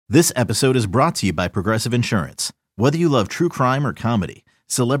This episode is brought to you by Progressive Insurance. Whether you love true crime or comedy,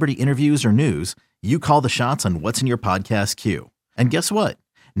 celebrity interviews or news, you call the shots on what's in your podcast queue. And guess what?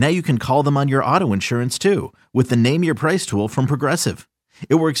 Now you can call them on your auto insurance too with the Name Your Price tool from Progressive.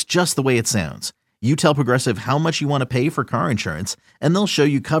 It works just the way it sounds. You tell Progressive how much you want to pay for car insurance, and they'll show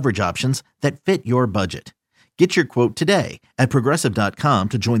you coverage options that fit your budget. Get your quote today at Progressive.com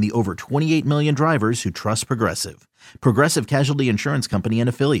to join the over 28 million drivers who trust Progressive. Progressive Casualty Insurance Company and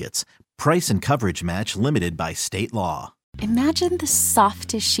Affiliates. Price and coverage match limited by state law. Imagine the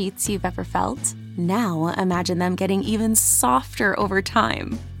softest sheets you've ever felt. Now imagine them getting even softer over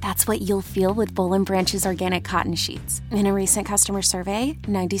time. That's what you'll feel with Boll & Branch's organic cotton sheets. In a recent customer survey,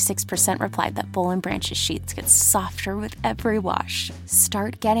 96% replied that Boll & Branch's sheets get softer with every wash.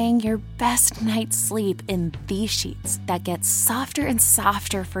 Start getting your best night's sleep in these sheets that get softer and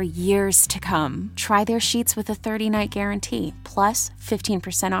softer for years to come. Try their sheets with a 30-night guarantee, plus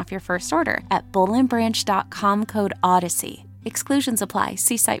 15% off your first order at bollandbranch.com code ODYSSEY. Exclusions apply.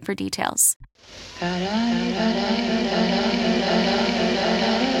 See site for details. You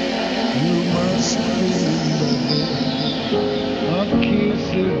must be a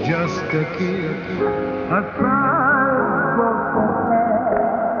kiss is just a kiss, a sigh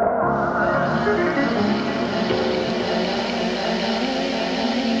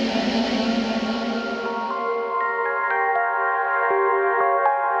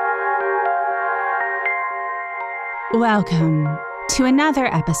for Welcome to another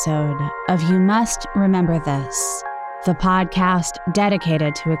episode of You Must Remember This, the podcast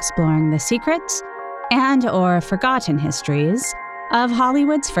dedicated to exploring the secrets and or forgotten histories of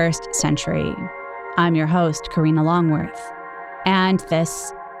Hollywood's first century. I'm your host, Karina Longworth, and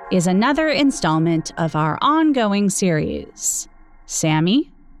this is another installment of our ongoing series,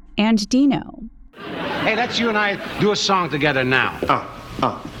 Sammy and Dino. Hey, let's you and I do a song together now.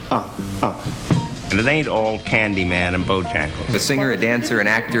 And it ain't all Candyman and Bojangles. A singer, a dancer, an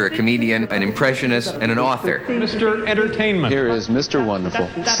actor, a comedian, an impressionist, and an author. Mr. Entertainment. Here is Mr. Wonderful.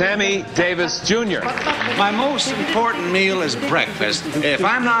 Sammy Davis Jr. My most important meal is breakfast. If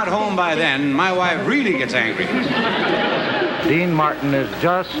I'm not home by then, my wife really gets angry. Dean Martin is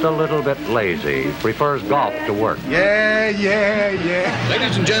just a little bit lazy. Prefers golf to work. Yeah.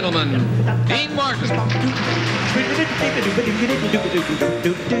 Ladies and gentlemen, Dean Martin.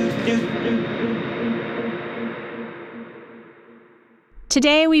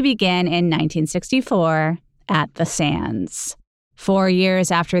 Today we begin in 1964 at the Sands. 4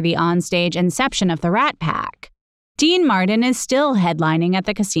 years after the onstage inception of the Rat Pack, Dean Martin is still headlining at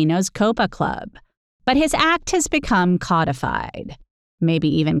the casino's Copa Club, but his act has become codified, maybe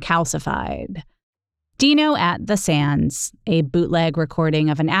even calcified. Dino at the Sands, a bootleg recording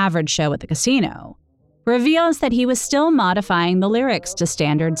of an average show at the casino, reveals that he was still modifying the lyrics to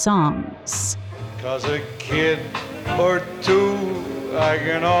standard songs. 'Cause a kid or two I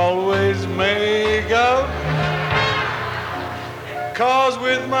can always make out. 'Cause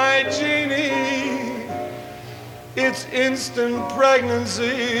with my genie, it's instant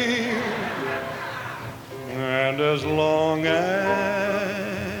pregnancy. And as long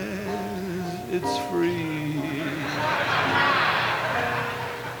as it's free,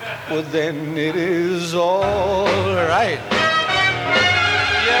 well then it is all right.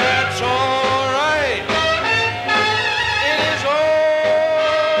 Yeah, it's all right. It is all right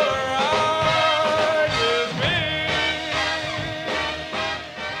with me.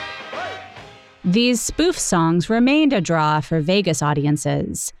 These spoof songs remained a draw for Vegas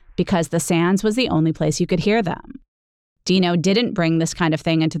audiences because the Sands was the only place you could hear them. Dino didn't bring this kind of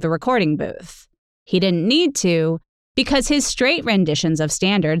thing into the recording booth. He didn't need to because his straight renditions of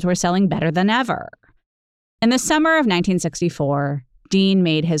standards were selling better than ever. In the summer of 1964, Dean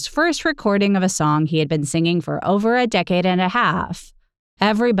made his first recording of a song he had been singing for over a decade and a half,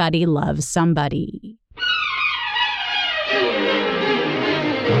 Everybody Loves Somebody.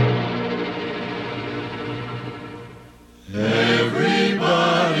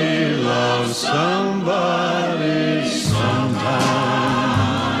 Everybody loves somebody sometime.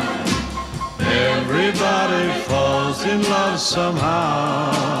 Everybody falls in love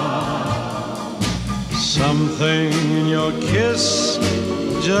somehow. Something in your kiss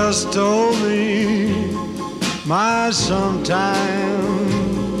just told me my sometime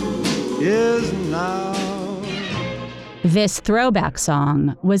is now. This throwback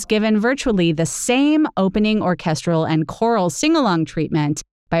song was given virtually the same opening orchestral and choral sing-along treatment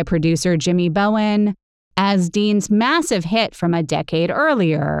by producer Jimmy Bowen as Dean's massive hit from a decade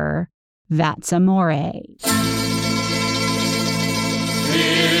earlier, That's Amore. In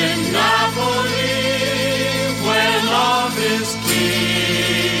Napoli, where love is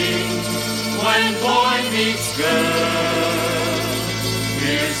king, meets girl.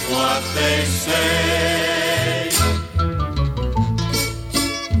 Here's what they say.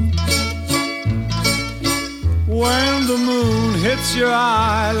 When the moon hits your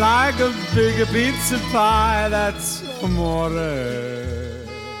eye like a big pizza pie, that's amore.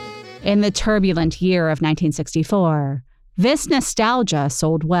 In the turbulent year of 1964, this nostalgia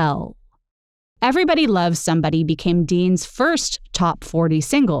sold well. Everybody Loves Somebody became Dean's first top 40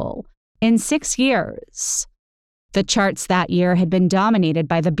 single in 6 years. The charts that year had been dominated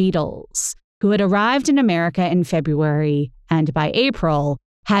by the Beatles, who had arrived in America in February and by April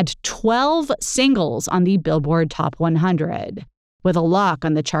had 12 singles on the Billboard Top 100, with a lock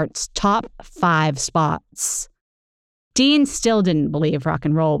on the chart's top 5 spots. Dean still didn't believe rock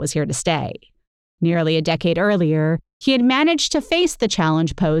and roll was here to stay. Nearly a decade earlier, he had managed to face the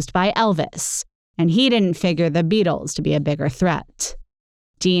challenge posed by Elvis, and he didn't figure the Beatles to be a bigger threat.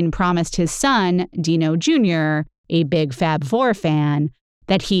 Dean promised his son, Dino Jr., a big Fab Four fan,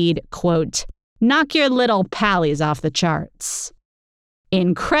 that he'd, quote, knock your little pallies off the charts.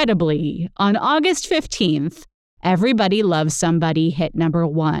 Incredibly, on August 15th, Everybody Loves Somebody hit number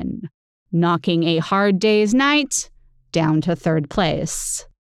 1, knocking A Hard Day's Night down to 3rd place.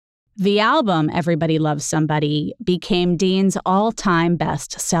 The album Everybody Loves Somebody became Dean's all-time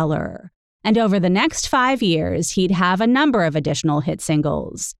bestseller, and over the next 5 years, he'd have a number of additional hit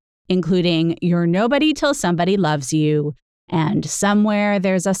singles, including You're Nobody Till Somebody Loves You and Somewhere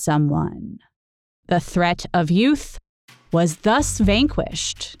There's a Someone. The threat of youth was thus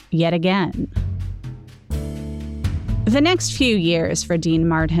vanquished yet again. The next few years for Dean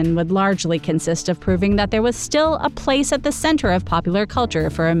Martin would largely consist of proving that there was still a place at the center of popular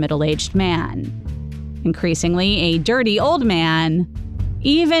culture for a middle-aged man. Increasingly a dirty old man,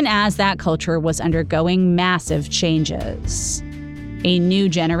 even as that culture was undergoing massive changes. A new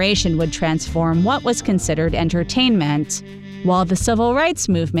generation would transform what was considered entertainment, while the civil rights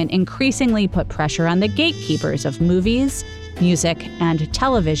movement increasingly put pressure on the gatekeepers of movies, music, and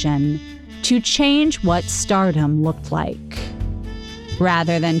television to change what stardom looked like.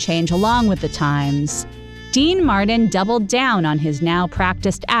 Rather than change along with the times, Dean Martin doubled down on his now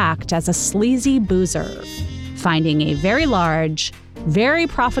practiced act as a sleazy boozer, finding a very large, very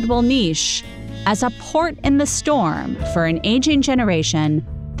profitable niche as a port in the storm for an aging generation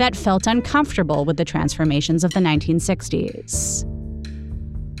that felt uncomfortable with the transformations of the 1960s.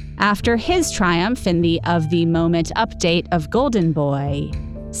 After his triumph in the Of the Moment update of Golden Boy,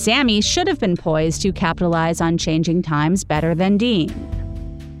 Sammy should have been poised to capitalize on changing times better than Dean.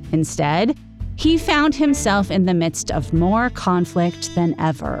 Instead, he found himself in the midst of more conflict than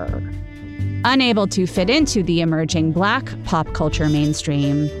ever. Unable to fit into the emerging black pop culture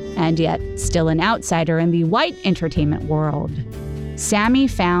mainstream, and yet still an outsider in the white entertainment world, Sammy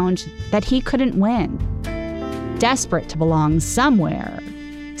found that he couldn't win. Desperate to belong somewhere,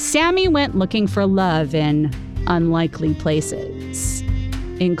 Sammy went looking for love in unlikely places,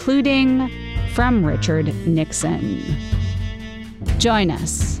 including from Richard Nixon. Join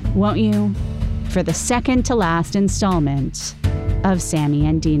us, won't you, for the second to last installment of Sammy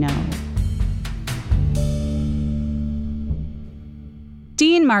and Dino.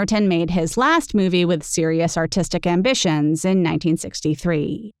 Dean Martin made his last movie with serious artistic ambitions in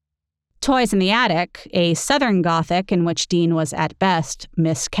 1963. Toys in the Attic, a Southern Gothic in which Dean was at best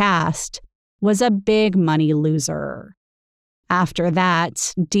miscast, was a big money loser. After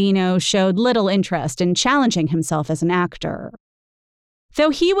that, Dino showed little interest in challenging himself as an actor. Though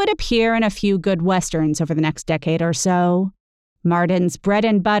he would appear in a few good westerns over the next decade or so, Martin's bread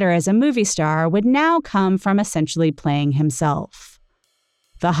and butter as a movie star would now come from essentially playing himself.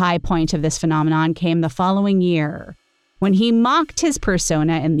 The high point of this phenomenon came the following year, when he mocked his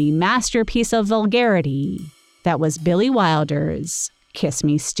persona in the masterpiece of vulgarity that was Billy Wilder's Kiss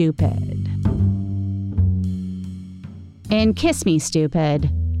Me Stupid. In Kiss Me Stupid,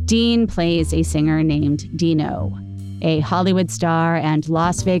 Dean plays a singer named Dino, a Hollywood star and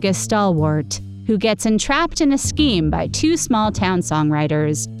Las Vegas stalwart who gets entrapped in a scheme by two small-town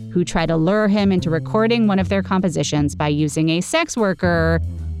songwriters who try to lure him into recording one of their compositions by using a sex worker,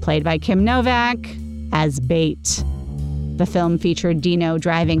 played by Kim Novak, as bait. The film featured Dino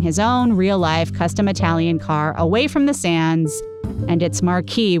driving his own real-life custom Italian car away from the sands and its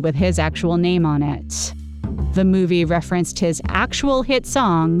marquee with his actual name on it. The movie referenced his actual hit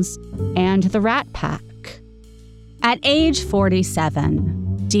songs and the Rat Pack. At age 47,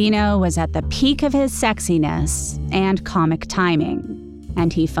 Dino was at the peak of his sexiness and comic timing,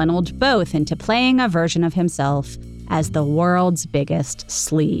 and he funneled both into playing a version of himself as the world's biggest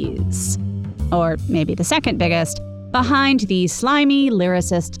sleaze. Or maybe the second biggest, behind the slimy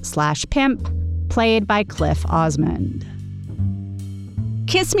lyricist/pimp played by Cliff Osmond.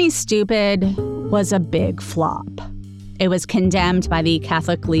 Kiss Me Stupid was a big flop. It was condemned by the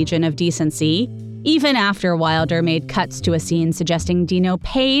Catholic Legion of Decency, even after Wilder made cuts to a scene suggesting Dino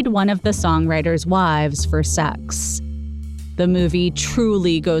paid one of the songwriter's wives for sex. The movie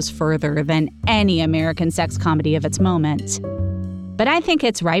truly goes further than any American sex comedy of its moment. But I think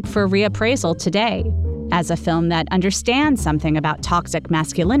it's ripe for reappraisal today, as a film that understands something about toxic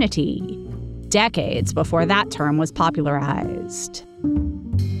masculinity, decades before that term was popularized.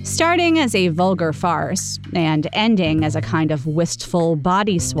 Starting as a vulgar farce and ending as a kind of wistful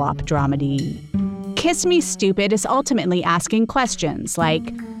body swap dramedy, Kiss Me Stupid is ultimately asking questions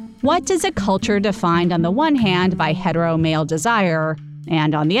like, what does a culture defined on the one hand by hetero male desire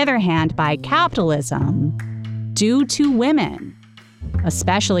and on the other hand by capitalism do to women,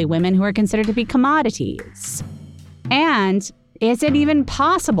 especially women who are considered to be commodities? And is it even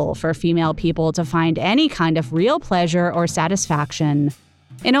possible for female people to find any kind of real pleasure or satisfaction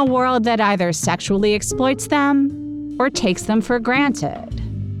in a world that either sexually exploits them or takes them for granted?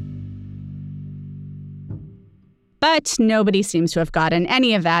 But nobody seems to have gotten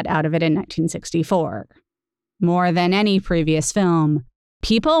any of that out of it in 1964. More than any previous film,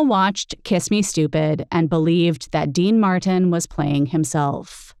 people watched Kiss Me Stupid and believed that Dean Martin was playing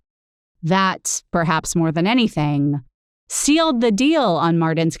himself. That, perhaps more than anything, sealed the deal on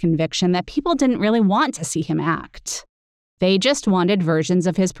Martin's conviction that people didn't really want to see him act. They just wanted versions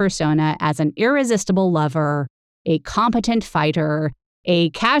of his persona as an irresistible lover, a competent fighter, a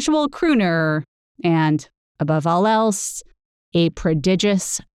casual crooner, and, above all else, a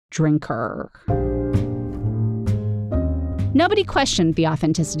prodigious drinker. Nobody questioned the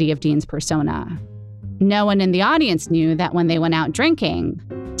authenticity of Dean's persona. No one in the audience knew that when they went out drinking,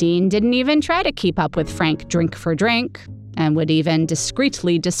 Dean didn't even try to keep up with frank drink for drink, and would even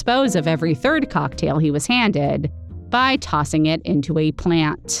discreetly dispose of every third cocktail he was handed by tossing it into a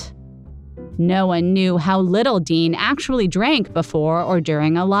plant. No one knew how little Dean actually drank before or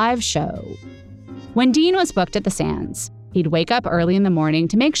during a live show. When Dean was booked at the Sands, he'd wake up early in the morning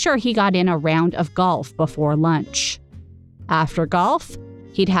to make sure he got in a round of golf before lunch. After golf,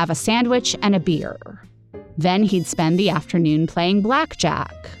 he'd have a sandwich and a beer. Then he'd spend the afternoon playing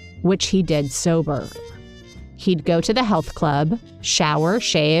blackjack, which he did sober. He'd go to the health club, shower,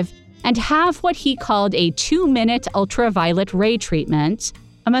 shave, and have what he called a 2-minute ultraviolet ray treatment,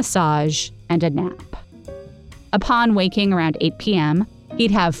 a massage, and a nap. Upon waking around 8 p.m.,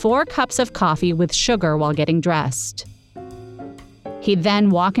 he'd have 4 cups of coffee with sugar while getting dressed. He'd then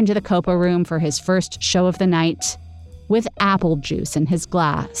walk into the Copa room for his first show of the night with apple juice in his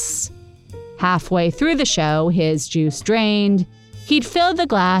glass. Halfway through the show, his juice drained, he'd fill the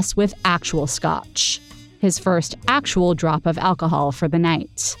glass with actual scotch, his first actual drop of alcohol for the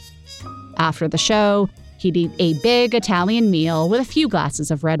night. After the show, he'd eat a big Italian meal with a few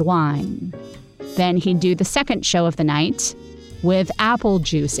glasses of red wine. Then he'd do the second show of the night with apple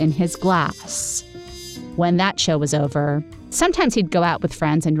juice in his glass. When that show was over, sometimes he'd go out with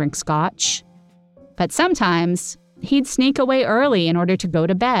friends and drink scotch. But sometimes he'd sneak away early in order to go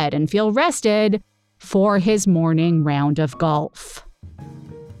to bed and feel rested for his morning round of golf.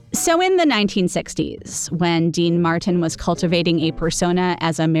 So in the 1960s, when Dean Martin was cultivating a persona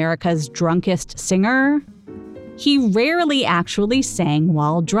as America's drunkest singer, he rarely actually sang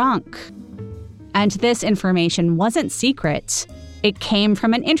while drunk. And this information wasn't secret. It came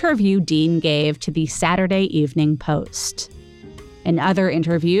from an interview Dean gave to the Saturday Evening Post. In other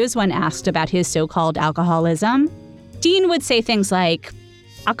interviews, when asked about his so-called alcoholism, Dean would say things like,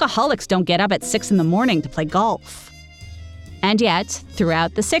 "Alcoholics don't get up at 6 a.m. to play golf." And yet,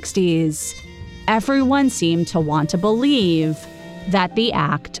 throughout the 60s, everyone seemed to want to believe that the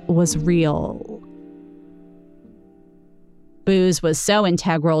act was real. Booze was so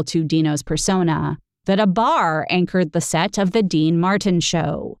integral to Dino's persona that a bar anchored the set of The Dean Martin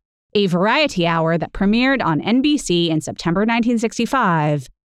Show, a variety hour that premiered on NBC in September 1965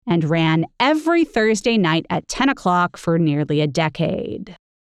 and ran every Thursday night at 10 o'clock for nearly a decade.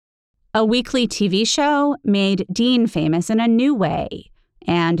 A weekly TV show made Dean famous in a new way,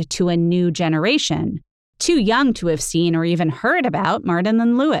 and to a new generation, too young to have seen or even heard about Martin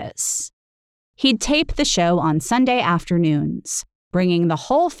and Lewis. He'd tape the show on Sunday afternoons, bringing the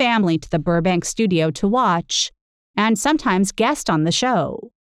whole family to the Burbank studio to watch, and sometimes guest on the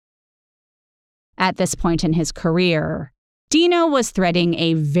show. At this point in his career, Dino was threading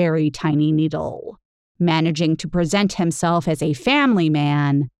a very tiny needle, managing to present himself as a family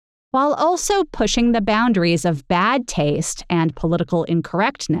man, while also pushing the boundaries of bad taste and political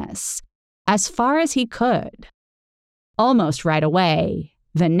incorrectness as far as he could. Almost right away,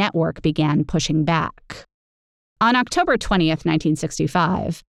 the network began pushing back. On October 20th,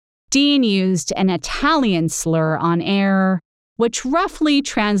 1965, Dean used an Italian slur on air, which roughly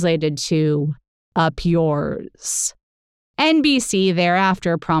translated to, "up yours." NBC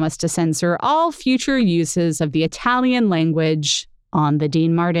thereafter promised to censor all future uses of the Italian language on The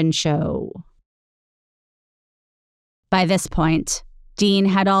Dean Martin Show. By this point, Dean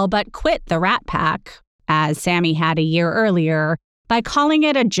had all but quit the Rat Pack, as Sammy had a year earlier, by calling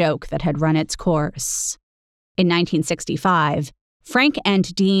it a joke that had run its course. In 1965, Frank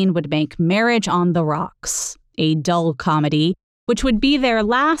and Dean would make Marriage on the Rocks, a dull comedy, which would be their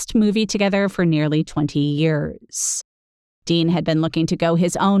last movie together for nearly 20 years. Dean had been looking to go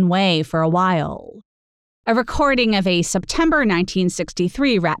his own way for a while. A recording of a September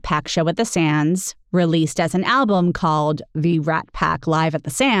 1963 Rat Pack show at the Sands, released as an album called The Rat Pack Live at the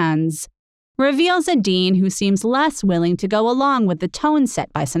Sands, reveals a Dean who seems less willing to go along with the tone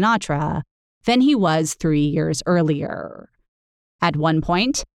set by Sinatra than he was 3 years earlier. At one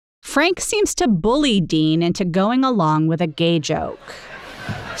point, Frank seems to bully Dean into going along with a gay joke.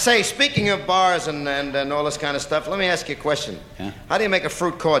 Say, speaking of bars and all this kind of stuff, let me ask you a question. Yeah? How do you make a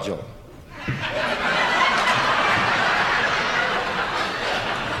fruit cordial?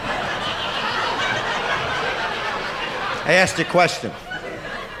 I asked you a question.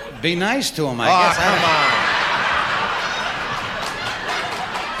 Be nice to him, I guess. Come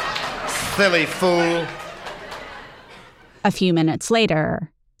on. Silly fool. A few minutes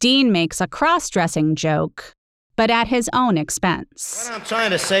later, Dean makes a cross-dressing joke, but at his own expense. What I'm trying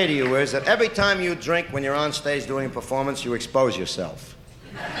to say to you is that every time you drink when you're on stage doing a performance, you expose yourself.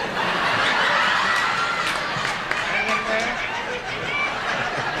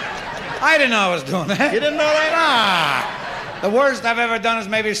 I didn't know I was doing that. You didn't know that? The worst I've ever done is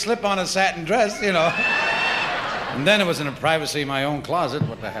maybe slip on a satin dress, you know. And then it was in the privacy of my own closet.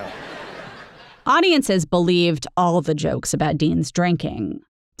 What the hell? Audiences believed all the jokes about Dean's drinking,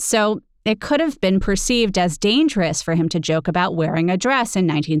 so it could have been perceived as dangerous for him to joke about wearing a dress in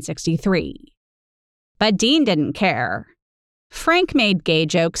 1963. But Dean didn't care. Frank made gay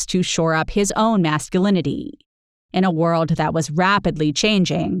jokes to shore up his own masculinity. In a world that was rapidly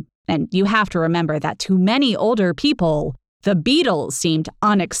changing, and you have to remember that to many older people, the Beatles seemed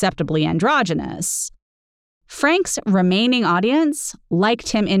unacceptably androgynous. Frank's remaining audience liked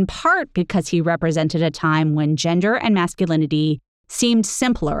him in part because he represented a time when gender and masculinity seemed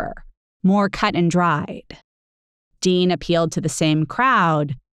simpler, more cut and dried. Dean appealed to the same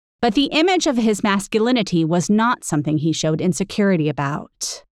crowd, but the image of his masculinity was not something he showed insecurity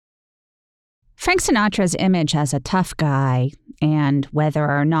about. Frank Sinatra's image as a tough guy, and whether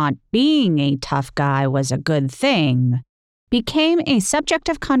or not being a tough guy was a good thing, became a subject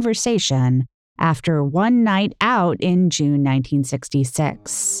of conversation after one night out in June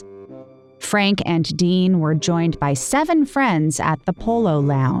 1966. Frank and Dean were joined by 7 friends at the Polo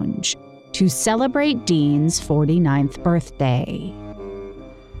Lounge to celebrate Dean's 49th birthday.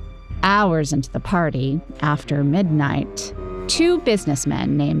 Hours into the party, after midnight, 2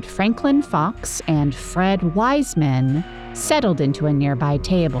 businessmen named Franklin Fox and Fred Wiseman settled into a nearby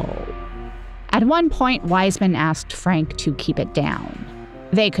table. At one point, Wiseman asked Frank to keep it down.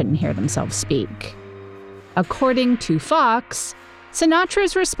 They couldn't hear themselves speak. According to Fox,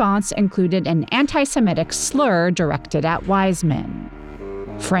 Sinatra's response included an anti-Semitic slur directed at Wiseman.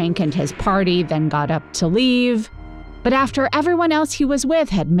 Frank and his party then got up to leave, but after everyone else he was with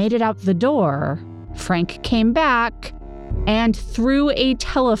had made it out the door, Frank came back and threw a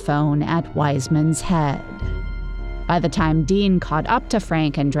telephone at Wiseman's head. By the time Dean caught up to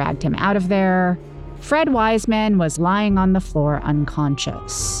Frank and dragged him out of there, Fred Wiseman was lying on the floor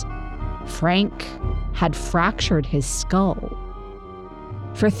unconscious. Frank had fractured his skull.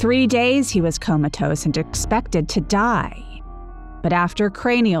 For 3 days, he was comatose and expected to die. But after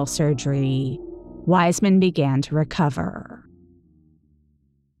cranial surgery, Wiseman began to recover.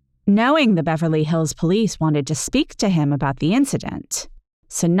 Knowing the Beverly Hills police wanted to speak to him about the incident,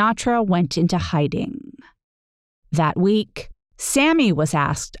 Sinatra went into hiding. That week, Sammy was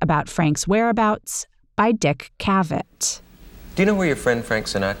asked about Frank's whereabouts by Dick Cavett. Do you know where your friend Frank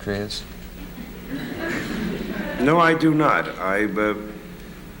Sinatra is? No, I do not.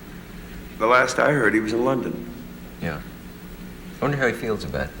 The last I heard, he was in London. Yeah. I wonder how he feels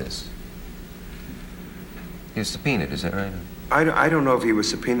about this. He was subpoenaed, is that right? I don't know if he was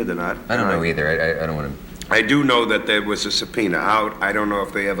subpoenaed or not. I don't know either. I don't want to... I do know that there was a subpoena out. I don't know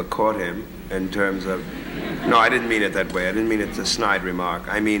if they ever caught him in terms of... No, I didn't mean it that way. I didn't mean it's a snide remark.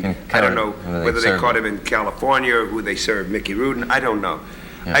 I mean, I don't know whether they caught him in California or who they served Mickey Rudin. I don't know.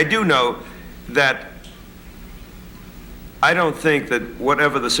 Yeah. I do know that I don't think that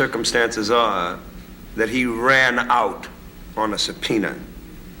whatever the circumstances are, that he ran out on a subpoena.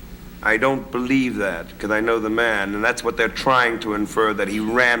 I don't believe that, because I know the man, and that's what they're trying to infer, that he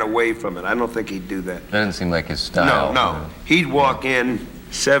ran away from it. I don't think he'd do that. That doesn't seem like his style. No. He'd walk in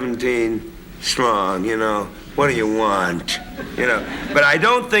 17 strong, What do you want? But I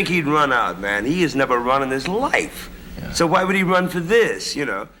don't think he'd run out, man. He has never run in his life. Yeah. So why would he run for this,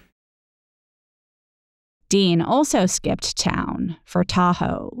 Dean also skipped town for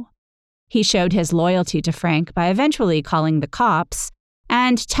Tahoe. He showed his loyalty to Frank by eventually calling the cops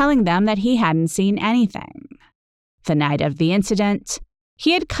and telling them that he hadn't seen anything. The night of the incident,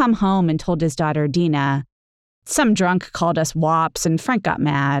 he had come home and told his daughter Dina, "Some drunk called us wops and Frank got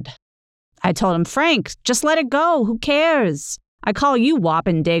mad. I told him, Frank, just let it go, who cares? I call you wop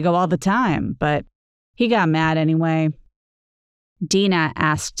and dago all the time, but he got mad anyway." Dina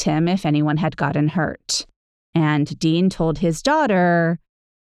asked him if anyone had gotten hurt, and Dean told his daughter,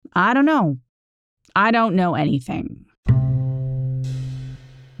 "I don't know. I don't know anything."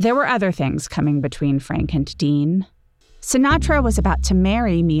 There were other things coming between Frank and Dean. Sinatra was about to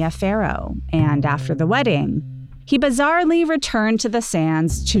marry Mia Farrow, and after the wedding, he bizarrely returned to the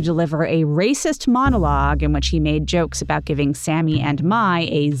Sands to deliver a racist monologue in which he made jokes about giving Sammy and Mai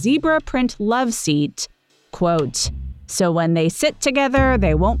a zebra print love seat, quote, "so when they sit together,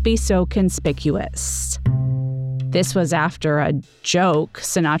 they won't be so conspicuous." This was after a joke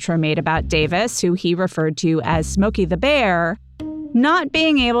Sinatra made about Davis, who he referred to as Smokey the Bear, not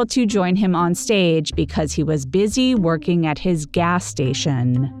being able to join him on stage because he was busy working at his gas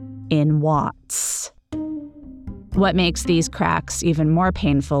station in Watts. What makes these cracks even more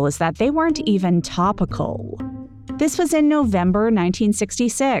painful is that they weren't even topical. This was in November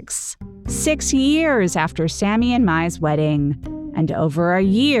 1966, 6 years after Sammy and Mai's wedding, and over a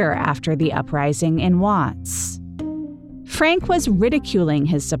year after the uprising in Watts. Frank was ridiculing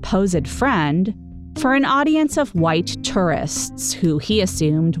his supposed friend for an audience of white tourists who he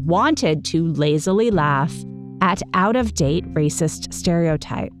assumed wanted to lazily laugh at out-of-date racist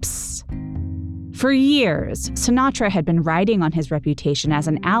stereotypes. For years, Sinatra had been riding on his reputation as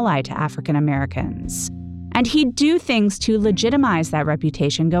an ally to African Americans, and he'd do things to legitimize that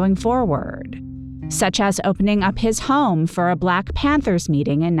reputation going forward, such as opening up his home for a Black Panthers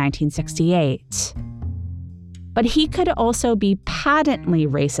meeting in 1968. But he could also be patently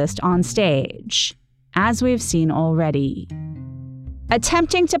racist on stage, as we've seen already.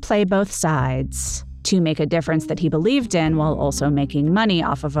 Attempting to play both sides, to make a difference that he believed in while also making money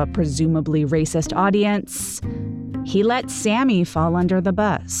off of a presumably racist audience, he let Sammy fall under the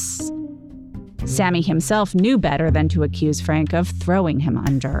bus. Sammy himself knew better than to accuse Frank of throwing him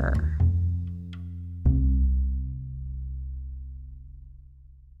under.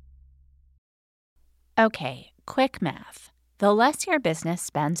 Okay, quick math. The less your business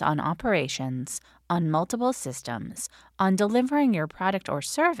spends on operations, on multiple systems, on delivering your product or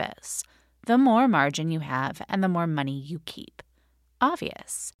service, the more margin you have and the more money you keep.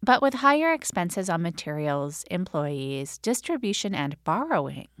 Obvious. But with higher expenses on materials, employees, distribution, and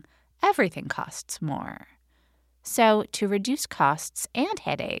borrowing, everything costs more. So, to reduce costs and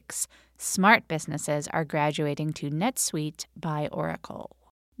headaches, smart businesses are graduating to NetSuite by Oracle.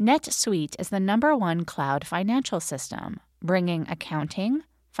 NetSuite is the #1 cloud financial system, bringing accounting,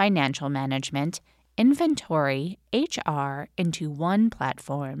 financial management, inventory, HR into one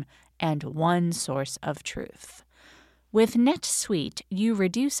platform and one source of truth. With NetSuite, you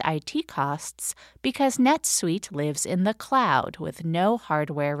reduce IT costs because NetSuite lives in the cloud with no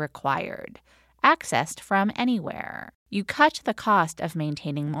hardware required, accessed from anywhere. You cut the cost of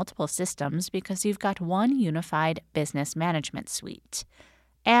maintaining multiple systems because you've got one unified business management suite.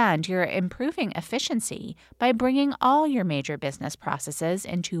 And you're improving efficiency by bringing all your major business processes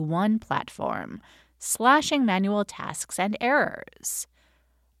into one platform, slashing manual tasks and errors.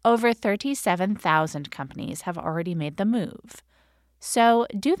 Over 37,000 companies have already made the move. So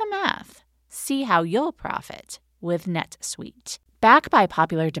do the math. See how you'll profit with NetSuite. Backed by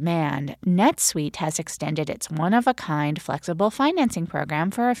popular demand, NetSuite has extended its one-of-a-kind flexible financing program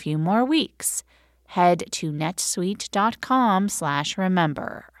for a few more weeks. Head to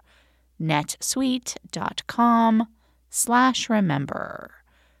netsuite.com/remember. netsuite.com/remember.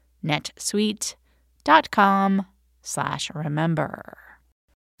 netsuite.com/remember.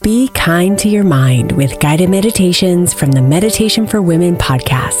 Be kind to your mind with guided meditations from the Meditation for Women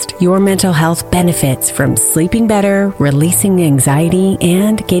podcast. Your mental health benefits from sleeping better, releasing anxiety,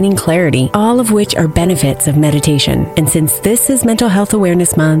 and gaining clarity, all of which are benefits of meditation. And since this is Mental Health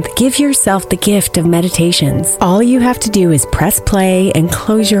Awareness Month, give yourself the gift of meditations. All you have to do is press play and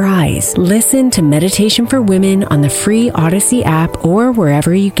close your eyes. Listen to Meditation for Women on the free Odyssey app or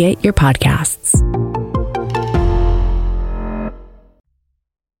wherever you get your podcasts.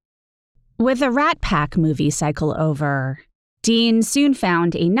 With the Rat Pack movie cycle over, Dean soon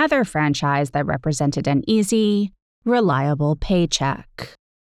found another franchise that represented an easy, reliable paycheck.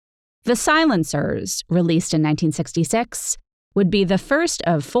 The Silencers, released in 1966, would be the first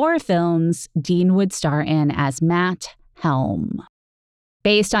of 4 films Dean would star in as Matt Helm.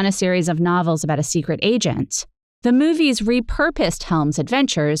 Based on a series of novels about a secret agent, the movies repurposed Helm's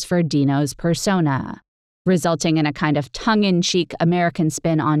adventures for Dino's persona, resulting in a kind of tongue-in-cheek American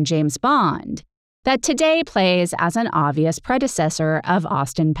spin on James Bond that today plays as an obvious predecessor of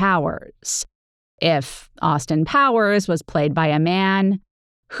Austin Powers. If Austin Powers was played by a man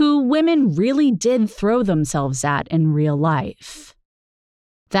who women really did throw themselves at in real life.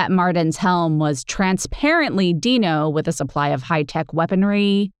 That Martin's Helm was transparently Dino with a supply of high-tech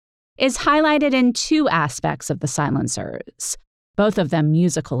weaponry is highlighted in 2 aspects of The Silencers, both of them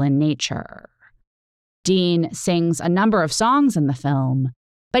musical in nature. Dean sings a number of songs in the film,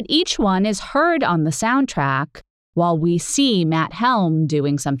 but each one is heard on the soundtrack while we see Matt Helm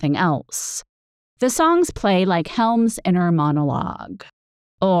doing something else. The songs play like Helm's inner monologue,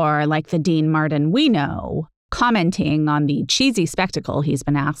 or like the Dean Martin we know, commenting on the cheesy spectacle he's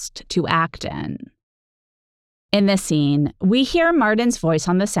been asked to act in. In this scene, we hear Martin's voice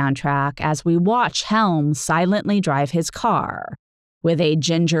on the soundtrack as we watch Helm silently drive his car, with a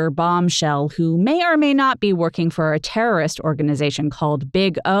ginger bombshell who may or may not be working for a terrorist organization called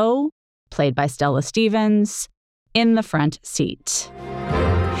Big O, played by Stella Stevens, in the front seat.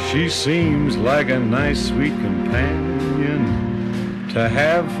 She seems like a nice, sweet companion to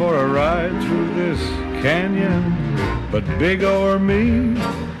have for a ride through this canyon. But Big O or me,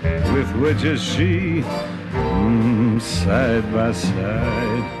 with which is she, side by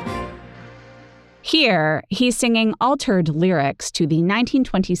side. Here, he's singing altered lyrics to the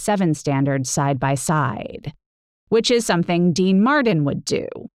 1927 standard Side by Side, which is something Dean Martin would do,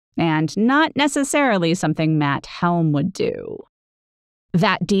 and not necessarily something Matt Helm would do.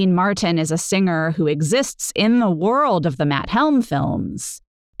 That Dean Martin is a singer who exists in the world of the Matt Helm films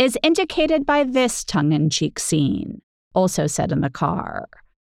is indicated by this tongue-in-cheek scene, also set in the car.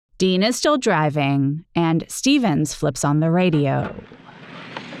 Dean is still driving, and Stevens flips on the radio.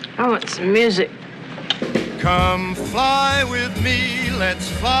 I want some music. Come fly with me, let's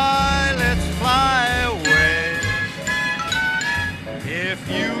fly away. If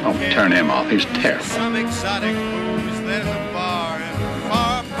you turn him off, he's terrible. Some exotic booze, there's a bar in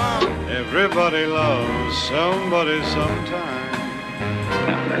far from. Everybody loves somebody sometime.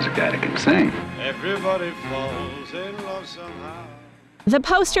 Now, there's a guy that can sing. Everybody falls in love somehow. The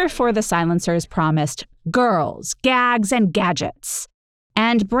poster for The Silencers promised girls, gags, and gadgets,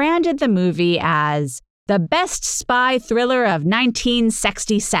 and branded the movie as the best spy thriller of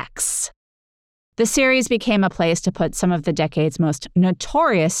 1966. The series became a place to put some of the decade's most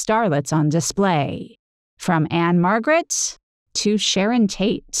notorious starlets on display, from Anne Margaret to Sharon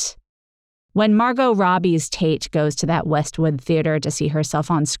Tate. When Margot Robbie's Tate goes to that Westwood Theater to see herself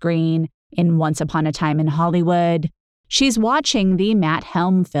on screen in Once Upon a Time in Hollywood, she's watching the Matt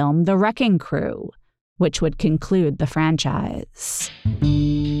Helm film The Wrecking Crew, which would conclude the franchise.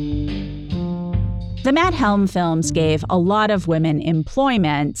 The Matt Helm films gave a lot of women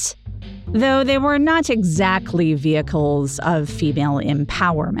employment, though they were not exactly vehicles of female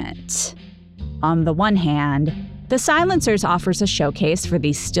empowerment. On the one hand, The Silencers offers a showcase for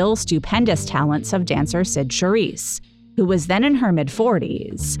the still stupendous talents of dancer Sid Charisse, who was then in her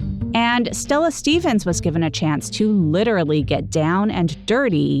mid-40s, and Stella Stevens was given a chance to literally get down and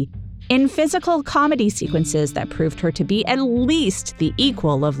dirty in physical comedy sequences that proved her to be at least the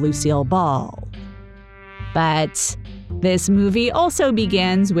equal of Lucille Ball. But this movie also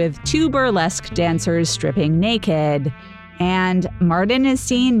begins with 2 burlesque dancers stripping naked, and Martin is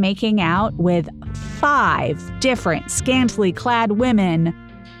seen making out with 5 different scantily clad women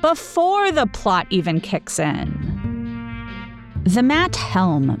before the plot even kicks in. The Matt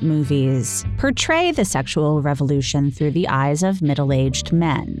Helm movies portray the sexual revolution through the eyes of middle-aged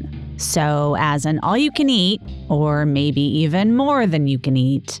men. So, as an all-you-can-eat, or maybe even more than you can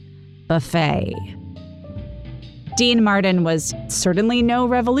eat, buffet. Dean Martin was certainly no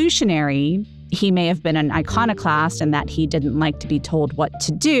revolutionary. He may have been an iconoclast in that he didn't like to be told what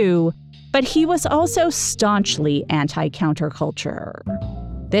to do, but he was also staunchly anti-counterculture.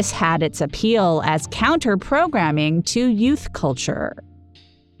 This had its appeal as counter-programming to youth culture.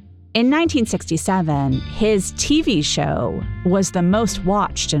 In 1967, his TV show was the most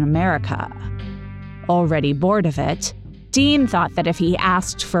watched in America. Already bored of it, Dean thought that if he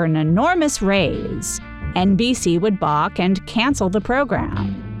asked for an enormous raise, NBC would balk and cancel the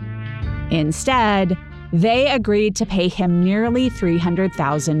program. Instead, they agreed to pay him nearly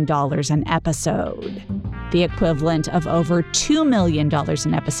 $300,000 an episode, the equivalent of over $2 million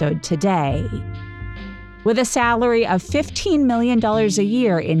an episode today. With a salary of $15 million a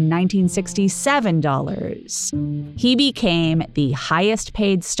year in 1967 dollars, he became the highest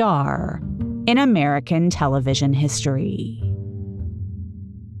paid star in American television history.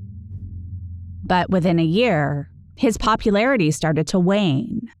 But within a year, his popularity started to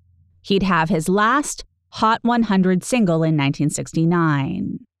wane. He'd have his last Hot 100 single in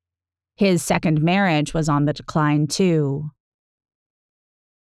 1969. His second marriage was on the decline, too.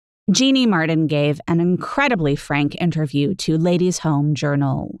 Jeannie Martin gave an incredibly frank interview to Ladies' Home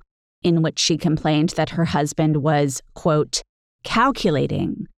Journal, in which she complained that her husband was, quote,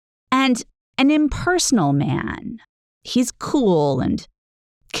 calculating and an impersonal man. He's cool and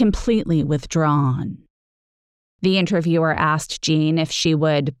completely withdrawn. The interviewer asked Jean if she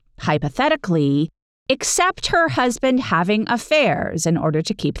would, hypothetically, accept her husband having affairs in order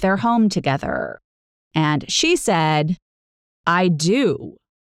to keep their home together. And she said, I do.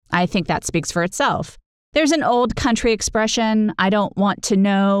 I think that speaks for itself. There's an old country expression, I don't want to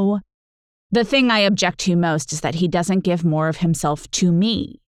know. The thing I object to most is that he doesn't give more of himself to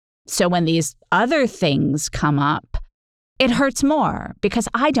me. So when these other things come up, it hurts more because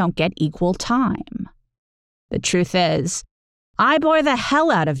I don't get equal time. The truth is, I bore the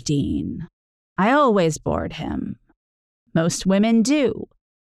hell out of Dean. I always bored him. Most women do.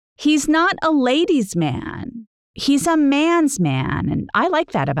 He's not a ladies' man. He's a man's man, and I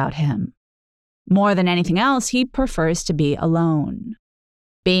like that about him. More than anything else, he prefers to be alone.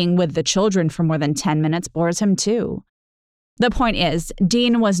 Being with the children for more than 10 minutes bores him too. The point is,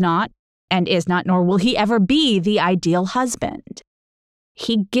 Dean was not, and is not, nor will he ever be, the ideal husband.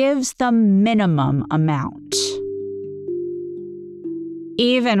 He gives the minimum amount.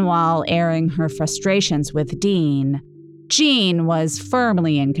 Even while airing her frustrations with Dean, Jean was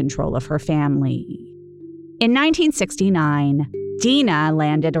firmly in control of her family. In 1969, Dina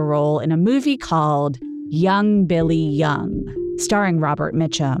landed a role in a movie called Young Billy Young, starring Robert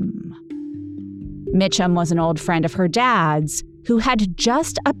Mitchum. Mitchum was an old friend of her dad's who had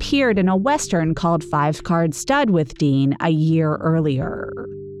just appeared in a Western called Five Card Stud with Dean a year earlier.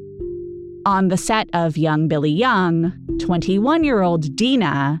 On the set of Young Billy Young, 21-year-old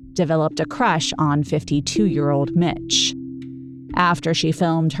Dina developed a crush on 52-year-old Mitch. After she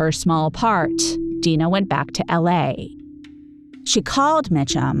filmed her small part, Dina went back to L.A. She called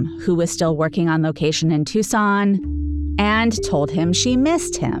Mitchum, who was still working on location in Tucson, and told him she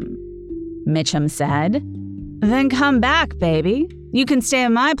missed him. Mitchum said, "Then come back, baby. You can stay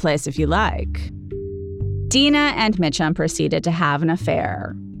in my place if you like." Dina and Mitchum proceeded to have an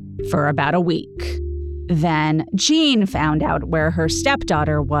affair for about a week. Then Jean found out where her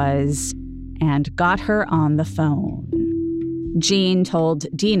stepdaughter was and got her on the phone. Jean told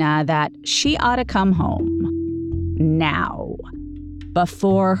Dina that she ought to come home now,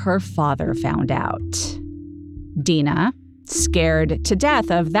 before her father found out. Dina, scared to death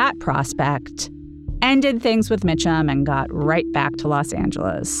of that prospect, ended things with Mitchum and got right back to Los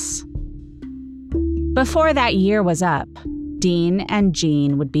Angeles. Before that year was up, Dean and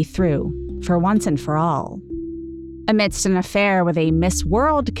Jean would be through, for once and for all. Amidst an affair with a Miss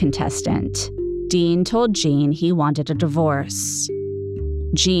World contestant, Dean told Jean he wanted a divorce.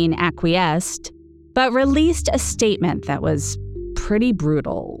 Jean acquiesced, but released a statement that was pretty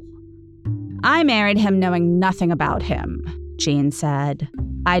brutal. "I married him knowing nothing about him," Jean said.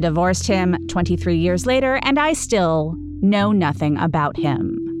 "I divorced him 23 years later, and I still know nothing about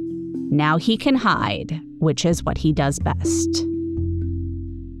him. Now he can hide, which is what he does best."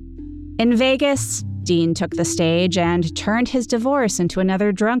 In Vegas, Dean took the stage and turned his divorce into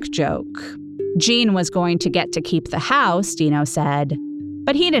another drunk joke. Jean was going to get to keep the house, Dino said,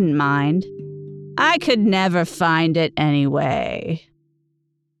 but he didn't mind. "I could never find it anyway."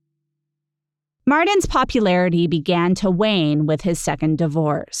 Martin's popularity began to wane with his second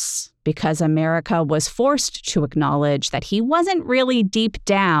divorce because America was forced to acknowledge that he wasn't really deep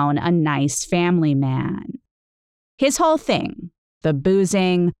down a nice family man. His whole thing, the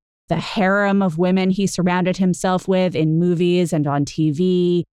boozing, the harem of women he surrounded himself with in movies and on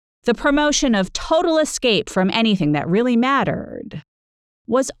TV, the promotion of total escape from anything that really mattered,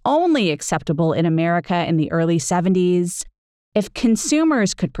 was only acceptable in America in the early 70s if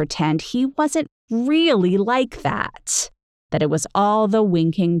consumers could pretend he wasn't really like that it was all the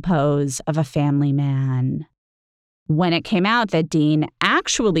winking pose of a family man. When it came out that Dean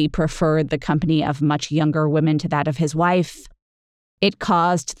actually preferred the company of much younger women to that of his wife, it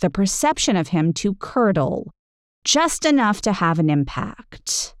caused the perception of him to curdle, just enough to have an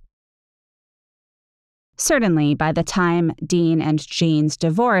impact. Certainly, by the time Dean and Jean's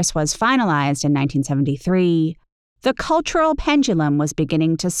divorce was finalized in 1973, the cultural pendulum was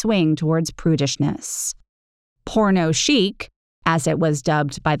beginning to swing towards prudishness. Porno chic, as it was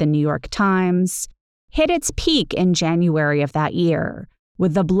dubbed by the New York Times, hit its peak in January of that year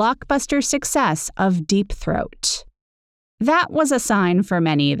with the blockbuster success of Deep Throat. That was a sign for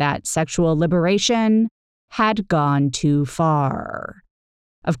many that sexual liberation had gone too far.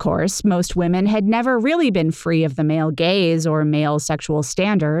 Of course, most women had never really been free of the male gaze or male sexual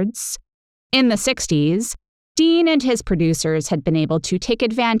standards. In the 60s, Dean and his producers had been able to take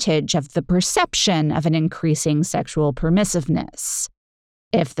advantage of the perception of an increasing sexual permissiveness.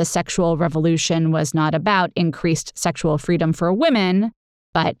 If the sexual revolution was not about increased sexual freedom for women,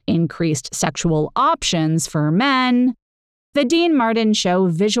 but increased sexual options for men, the Dean Martin Show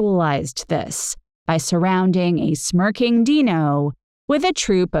visualized this by surrounding a smirking Dino with a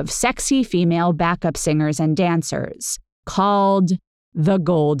troupe of sexy female backup singers and dancers called the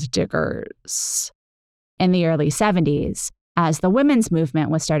Gold Diggers. In the early 70s, as the women's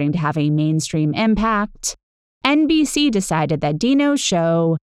movement was starting to have a mainstream impact, NBC decided that Dino's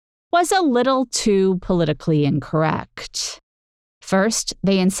show was a little too politically incorrect. First,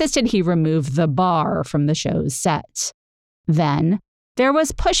 they insisted he remove the bar from the show's set. Then, there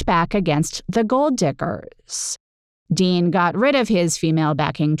was pushback against the Gold Diggers. Dean got rid of his female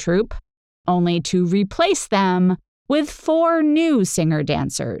backing troupe, only to replace them with 4 new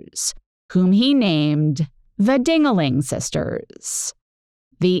singer-dancers, whom he named the Dingaling Sisters.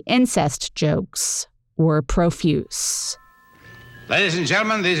 The incest jokes were profuse. Ladies and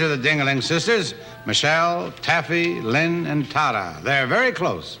gentlemen, these are the Dingaling Sisters, Michelle, Taffy, Lynn, and Tara. They're very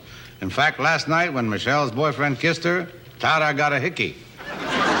close. In fact, last night when Michelle's boyfriend kissed her, Tara got a hickey.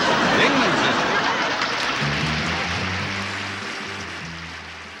 Dingaling Sisters.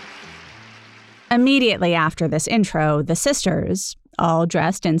 Immediately after this intro, the sisters, all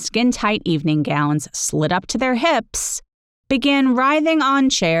dressed in skin-tight evening gowns slid up to their hips, began writhing on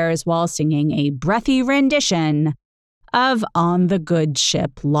chairs while singing a breathy rendition of On the Good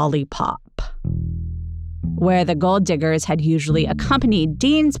Ship Lollipop. Where the Gold Diggers had usually accompanied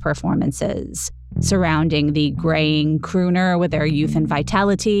Dean's performances, surrounding the graying crooner with their youth and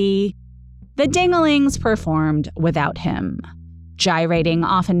vitality, the Dingalings performed without him, gyrating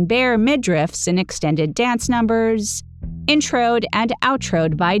often bare midriffs in extended dance numbers, introed and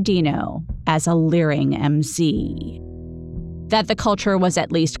outroed by Dino as a leering MC. That the culture was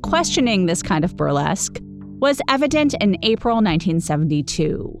at least questioning this kind of burlesque was evident in April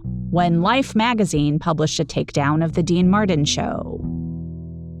 1972, when Life magazine published a takedown of the Dean Martin Show,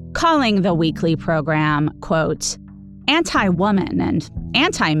 calling the weekly program, quote, anti-woman and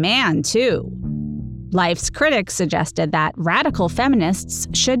anti-man, too. Life's critics suggested that radical feminists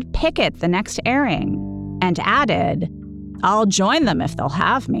should picket the next airing, and added, I'll join them if they'll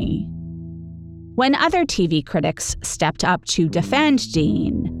have me. When other TV critics stepped up to defend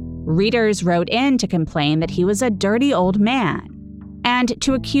Dean, readers wrote in to complain that he was a dirty old man, and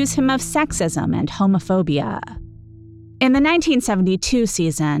to accuse him of sexism and homophobia. In the 1972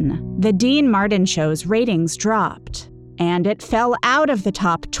 season, the Dean Martin Show's ratings dropped, and it fell out of the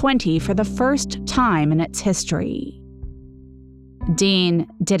top 20 for the first time in its history. Dean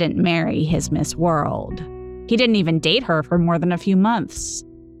didn't marry his Miss World. He didn't even date her for more than a few months.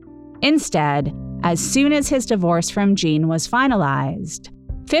 Instead, as soon as his divorce from Jean was finalized,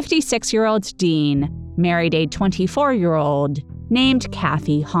 56-year-old Dean married a 24-year-old named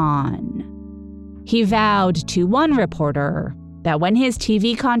Kathy Hahn. He vowed to one reporter that when his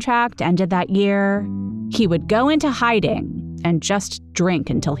TV contract ended that year, he would go into hiding and just drink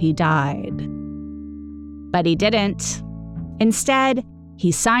until he died. But he didn't. Instead,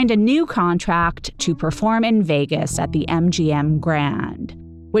 he signed a new contract to perform in Vegas at the MGM Grand,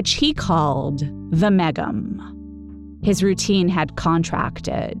 which he called the Megum. His routine had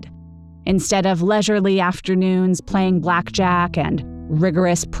contracted. Instead of leisurely afternoons playing blackjack and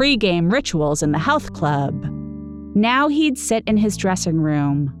rigorous pregame rituals in the health club, now he'd sit in his dressing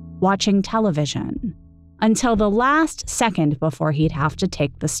room watching television until the last second before he'd have to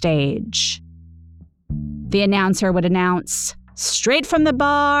take the stage. The announcer would announce, straight from the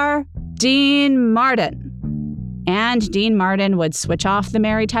bar, Dean Martin. And Dean Martin would switch off the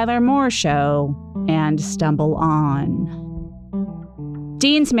Mary Tyler Moore Show and stumble on.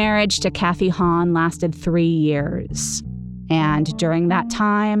 Dean's marriage to Kathy Hahn lasted 3 years. And during that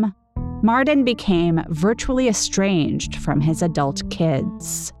time, Martin became virtually estranged from his adult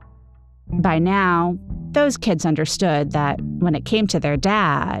kids. By now, those kids understood that when it came to their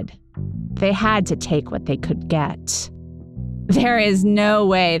dad, they had to take what they could get. There is no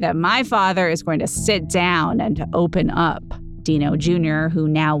way that my father is going to sit down and open up, Dino Jr., who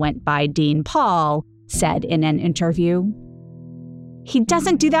now went by Dean Paul, said in an interview. He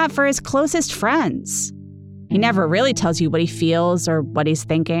doesn't do that for his closest friends. He never really tells you what he feels or what he's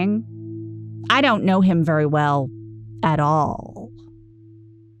thinking. I don't know him very well at all.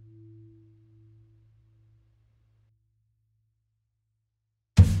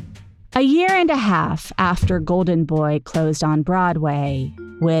 A year and a half after Golden Boy closed on Broadway,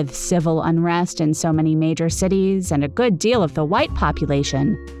 with civil unrest in so many major cities and a good deal of the white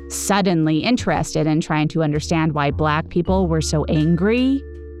population suddenly interested in trying to understand why Black people were so angry,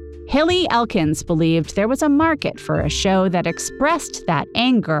 Hilly Elkins believed there was a market for a show that expressed that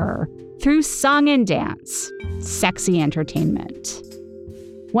anger through song and dance, sexy entertainment.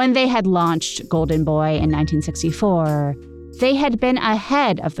 When they had launched Golden Boy in 1964, they had been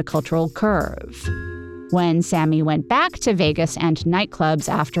ahead of the cultural curve. When Sammy went back to Vegas and nightclubs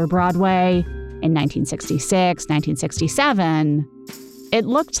after Broadway in 1966, 1967, it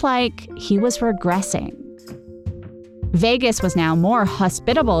looked like he was regressing. Vegas was now more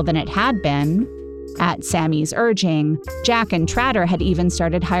hospitable than it had been. At Sammy's urging, Jack and Tratter had even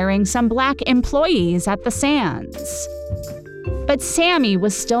started hiring some Black employees at the Sands. But Sammy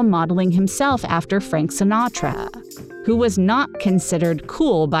was still modeling himself after Frank Sinatra, who was not considered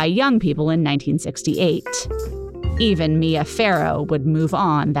cool by young people in 1968. Even Mia Farrow would move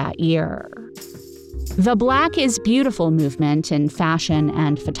on that year. The Black is Beautiful movement in fashion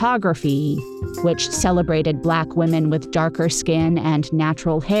and photography, which celebrated Black women with darker skin and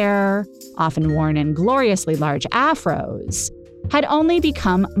natural hair, often worn in gloriously large afros, had only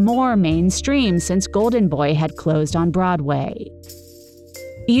become more mainstream since Golden Boy had closed on Broadway.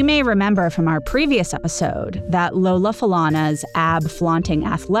 You may remember from our previous episode that Lola Falana's ab-flaunting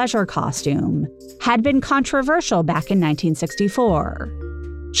athleisure costume had been controversial back in 1964.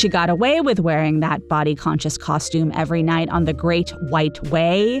 She got away with wearing that body-conscious costume every night on the Great White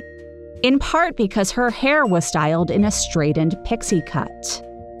Way, in part because her hair was styled in a straightened pixie cut.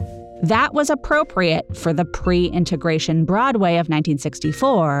 That was appropriate for the pre-integration Broadway of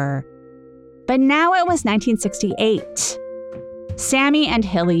 1964, but now it was 1968. Sammy and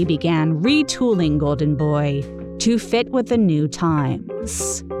Hilly began retooling Golden Boy to fit with the new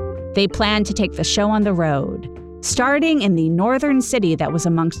times. They planned to take the show on the road, starting in the northern city that was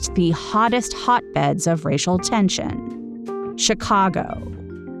amongst the hottest hotbeds of racial tension, Chicago.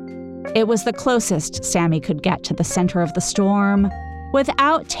 It was the closest Sammy could get to the center of the storm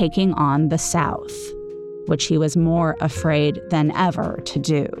without taking on the South, which he was more afraid than ever to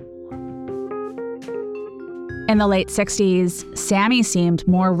do. In the late 60s, Sammy seemed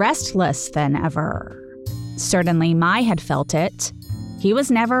more restless than ever. Certainly Mai had felt it. He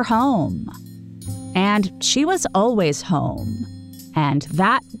was never home. And she was always home. And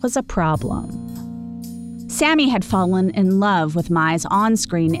that was a problem. Sammy had fallen in love with Mai's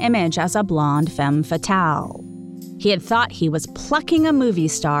on-screen image as a blonde femme fatale. He had thought he was plucking a movie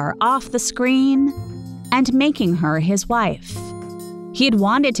star off the screen and making her his wife. He had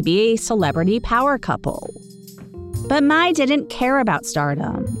wanted to be a celebrity power couple. But Mai didn't care about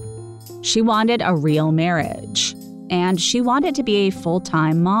stardom. She wanted a real marriage, and she wanted to be a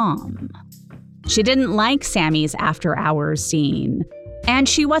full-time mom. She didn't like Sammy's after-hours scene, and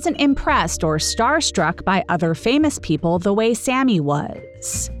she wasn't impressed or starstruck by other famous people the way Sammy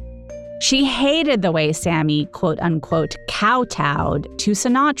was. She hated the way Sammy, quote-unquote, kowtowed to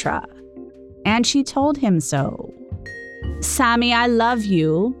Sinatra, and she told him so. "Sammy, I love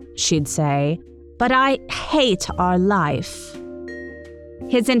you," she'd say, "but I hate our life."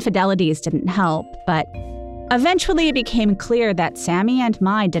 His infidelities didn't help, but eventually it became clear that Sammy and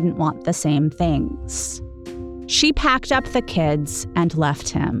Mai didn't want the same things. She packed up the kids and left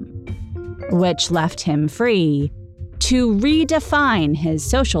him, which left him free to redefine his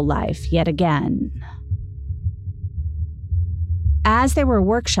social life yet again. As they were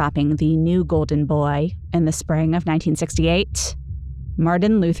workshopping the new Golden Boy in the spring of 1968,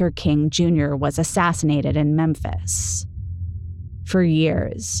 Martin Luther King Jr. was assassinated in Memphis. For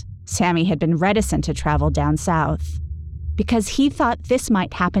years, Sammy had been reticent to travel down south because he thought this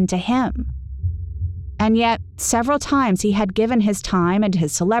might happen to him. And yet, several times he had given his time and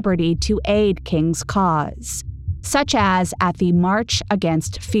his celebrity to aid King's cause, such as at the March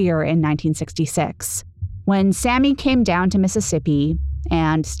Against Fear in 1966, when Sammy came down to Mississippi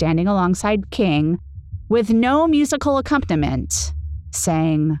and, standing alongside King, with no musical accompaniment,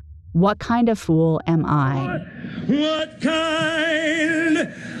 sang, "What Kind of Fool Am I?" What kind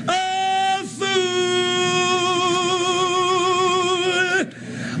of fool?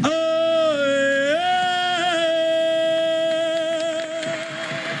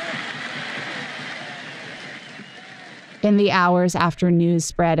 In the hours after news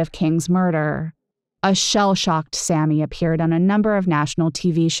spread of King's murder, a shell-shocked Sammy appeared on a number of national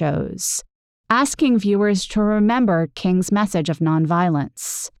TV shows, asking viewers to remember King's message of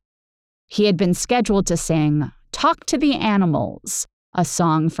nonviolence. He had been scheduled to sing "Talk to the Animals," a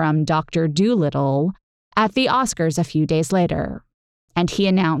song from Dr. Dolittle, at the Oscars a few days later, and he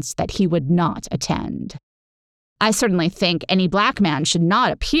announced that he would not attend. "I certainly think any black man should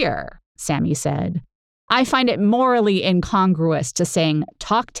not appear," Sammy said. "I find it morally incongruous to sing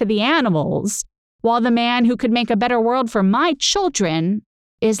 'Talk to the Animals' while the man who could make a better world for my children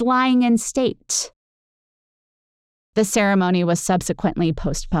is lying in state." The ceremony was subsequently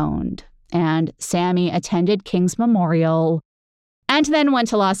postponed, and Sammy attended King's memorial and then went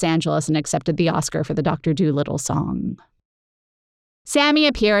to Los Angeles and accepted the Oscar for the Dr. Dolittle song. Sammy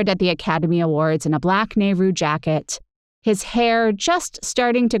appeared at the Academy Awards in a black Nehru jacket, his hair just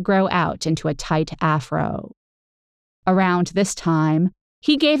starting to grow out into a tight afro. Around this time,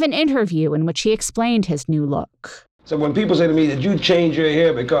 he gave an interview in which he explained his new look. So when people say to me, "Did you change your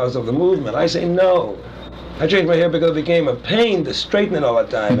hair because of the movement?" I say, no. I changed my hair because it became a pain to straighten it all the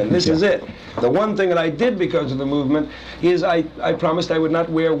time, and this is it. The one thing that I did because of the movement is I promised I would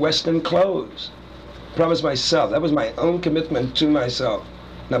not wear Western clothes. Promised myself. That was my own commitment to myself.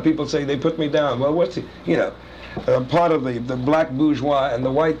 Now people say they put me down. Well, what's the, part of the black bourgeois and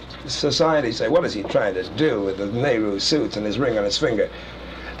the white society say, what is he trying to do with the Nehru suits and his ring on his finger?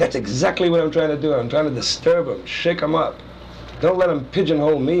 That's exactly what I'm trying to do. I'm trying to disturb him, shake him up. Don't let him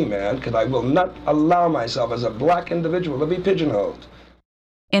pigeonhole me, man, because I will not allow myself as a black individual to be pigeonholed.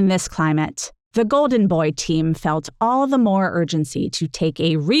 In this climate, the Golden Boy team felt all the more urgency to take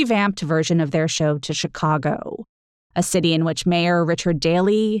a revamped version of their show to Chicago, a city in which Mayor Richard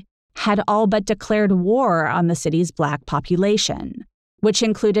Daley had all but declared war on the city's black population, which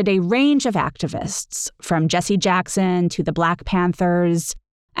included a range of activists, from Jesse Jackson to the Black Panthers,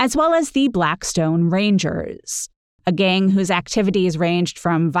 as well as the Blackstone Rangers, a gang whose activities ranged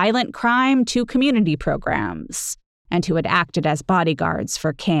from violent crime to community programs, and who had acted as bodyguards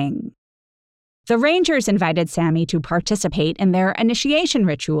for King. The Rangers invited Sammy to participate in their initiation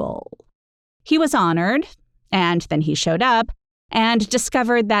ritual. He was honored, and then he showed up and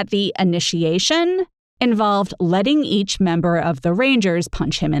discovered that the initiation involved letting each member of the Rangers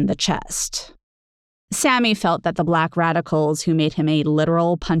punch him in the chest. Sammy felt that the black radicals who made him a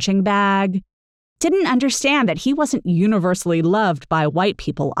literal punching bag didn't understand that he wasn't universally loved by white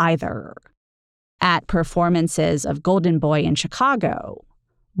people either. At performances of Golden Boy in Chicago,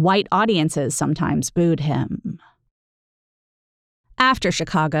 white audiences sometimes booed him. After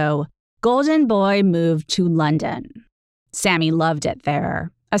Chicago, Golden Boy moved to London. Sammy loved it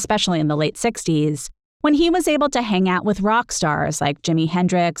there, especially in the late 60s, when he was able to hang out with rock stars like Jimi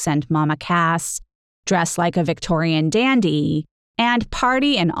Hendrix and Mama Cass, dress like a Victorian dandy, and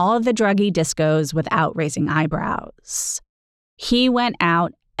party in all of the druggy discos without raising eyebrows. He went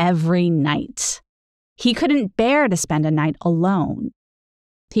out every night. He couldn't bear to spend a night alone.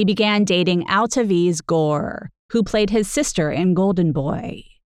 He began dating Alta-V's Gore, who played his sister in Golden Boy.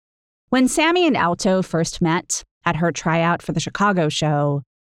 When Sammy and Alto first met, at her tryout for the Chicago show,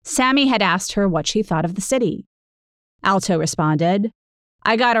 Sammy had asked her what she thought of the city. Alto responded,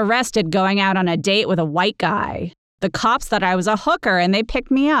 "I got arrested going out on a date with a white guy. The cops thought I was a hooker and they picked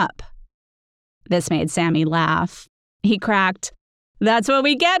me up." This made Sammy laugh. He cracked, "That's what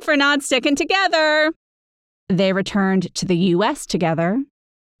we get for not sticking together." They returned to the U.S. together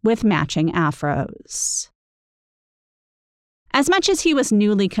with matching afros. As much as he was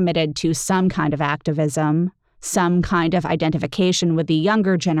newly committed to some kind of activism, some kind of identification with the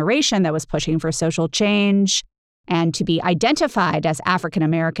younger generation that was pushing for social change, and to be identified as African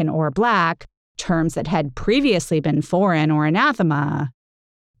American or Black, terms that had previously been foreign or anathema,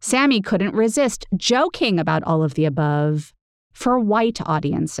 Sammy couldn't resist joking about all of the above for white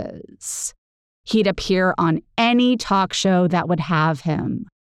audiences. He'd appear on any talk show that would have him,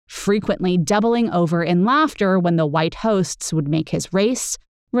 frequently doubling over in laughter when the white hosts would make his race,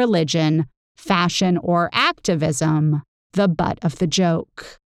 religion, fashion, or activism the butt of the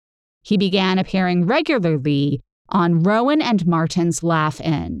joke. he began appearing regularly on Rowan and Martin's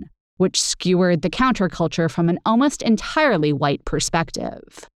Laugh-In, which skewered the counterculture from an almost entirely white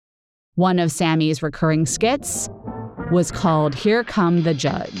perspective. One of Sammy's recurring skits was called Here Come the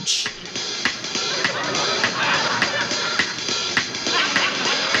Judge.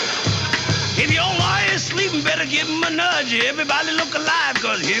 If your lawyer's sleeping, better give him a nudge. Everybody look alive,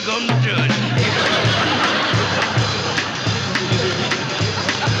 because here comes the judge.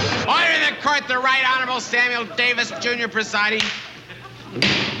 Order in the court, the Right Honorable Samuel Davis, Jr. presiding.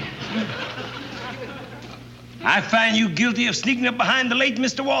 I find you guilty of sneaking up behind the late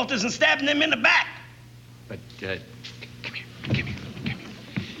Mr. Walters and stabbing him in the back. But, come here.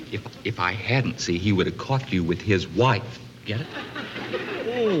 If I hadn't, see, he would have caught you with his wife. Get it?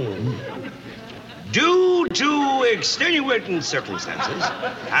 Due to extenuating circumstances,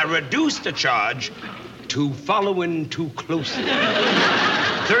 I reduced the charge to following too closely.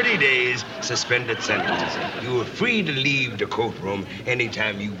 30 days suspended sentence. You are free to leave the courtroom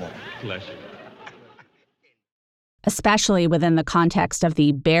anytime you want. Pleasure. Especially within the context of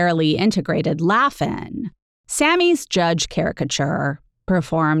the barely integrated Laugh-In, Sammy's judge caricature,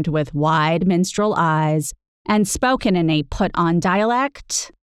 performed with wide minstrel eyes and spoken in a put-on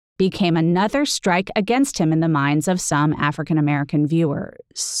dialect, became another strike against him in the minds of some African-American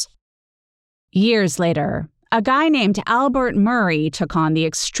viewers. Years later, a guy named Albert Murray took on the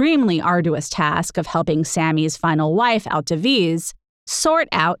extremely arduous task of helping Sammy's final wife, Altavise, sort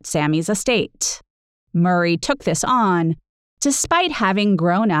out Sammy's estate. Murray took this on, despite having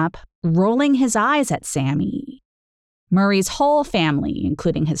grown up rolling his eyes at Sammy. Murray's whole family,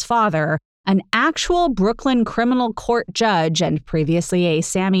 including his father, an actual Brooklyn criminal court judge and previously a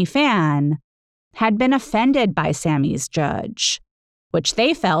Sammy fan, had been offended by Sammy's judge, which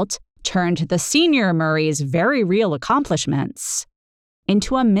they felt turned the senior Murray's very real accomplishments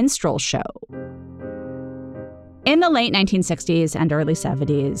into a minstrel show. In the late 1960s and early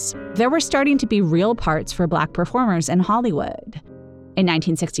 70s, there were starting to be real parts for Black performers in Hollywood. In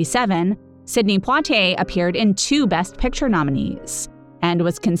 1967, Sidney Poitier appeared in 2 Best Picture nominees and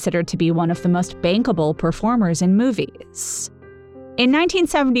was considered to be one of the most bankable performers in movies. In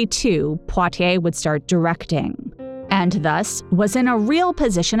 1972, Poitier would start directing, and thus was in a real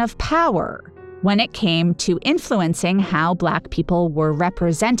position of power when it came to influencing how Black people were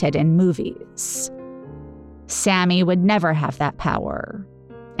represented in movies. Sammy would never have that power,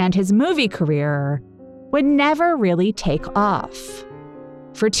 and his movie career would never really take off.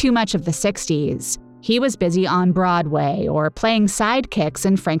 For too much of the 60s, he was busy on Broadway or playing sidekicks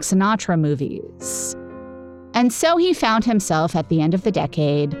in Frank Sinatra movies. And so he found himself at the end of the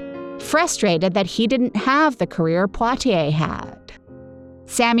decade frustrated that he didn't have the career Poitier had.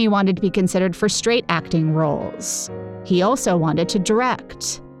 Sammy wanted to be considered for straight acting roles. He also wanted to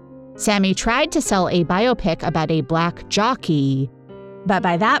direct. Sammy tried to sell a biopic about a Black jockey, but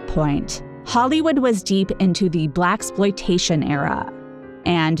by that point, Hollywood was deep into the Blaxploitation era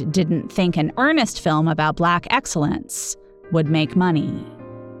and didn't think an earnest film about Black excellence would make money.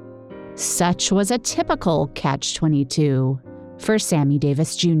 Such was a typical catch-22 for Sammy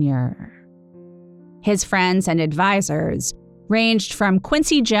Davis Jr. His friends and advisors ranged from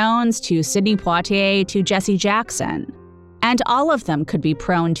Quincy Jones to Sidney Poitier to Jesse Jackson, and all of them could be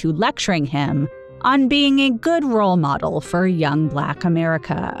prone to lecturing him on being a good role model for young Black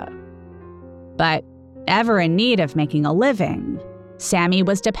America. But ever in need of making a living, Sammy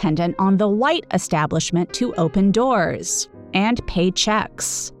was dependent on the white establishment to open doors and pay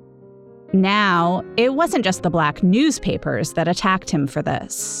checks. Now, it wasn't just the Black newspapers that attacked him for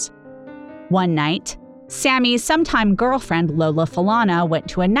this. One night, Sammy's sometime girlfriend Lola Falana went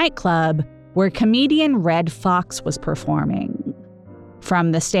to a nightclub where comedian Red Fox was performing.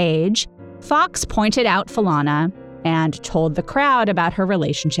 From the stage, Fox pointed out Falana and told the crowd about her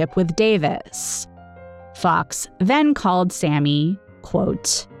relationship with Davis. Fox then called Sammy,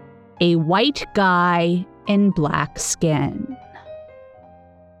 quote, a white guy in black skin.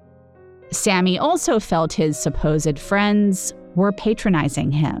 Sammy also felt his supposed friends were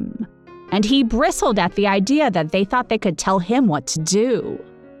patronizing him, and he bristled at the idea that they thought they could tell him what to do.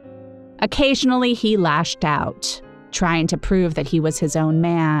 Occasionally, he lashed out, trying to prove that he was his own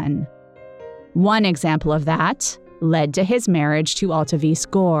man. One example of that led to his marriage to Altavise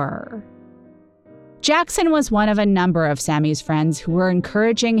Gore. Jackson was one of a number of Sammy's friends who were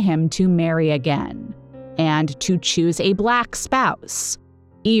encouraging him to marry again and to choose a Black spouse,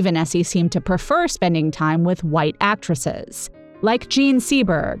 even as he seemed to prefer spending time with white actresses like Jean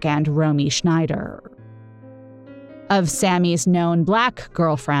Seberg and Romy Schneider. Of Sammy's known Black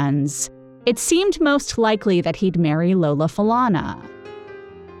girlfriends, it seemed most likely that he'd marry Lola Falana.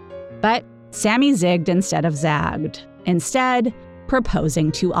 But Sammy zigged instead of zagged, instead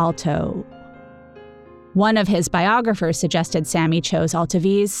proposing to Alto. One of his biographers suggested Sammy chose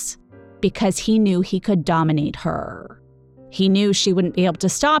Altovise because he knew he could dominate her. He knew she wouldn't be able to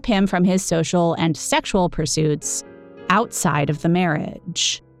stop him from his social and sexual pursuits outside of the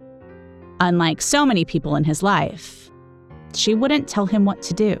marriage. Unlike so many people in his life, she wouldn't tell him what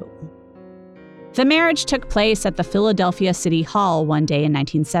to do. The marriage took place at the Philadelphia City Hall one day in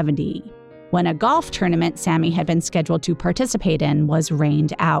 1970, when a golf tournament Sammy had been scheduled to participate in was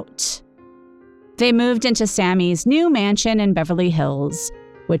rained out. They moved into Sammy's new mansion in Beverly Hills,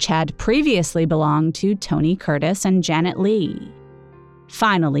 which had previously belonged to Tony Curtis and Janet Leigh.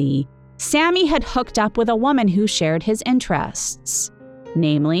 Finally, Sammy had hooked up with a woman who shared his interests,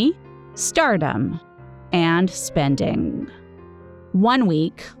 namely stardom and spending. One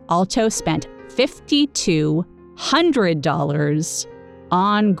week, Alto spent $5,200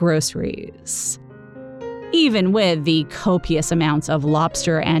 on groceries. Even with the copious amounts of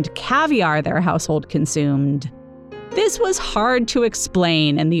lobster and caviar their household consumed, this was hard to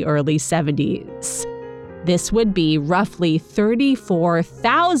explain in the early 70s. This would be roughly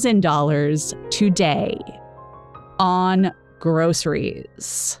 $34,000 today on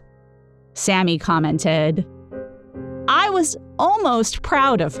groceries. Sammy commented, "I was almost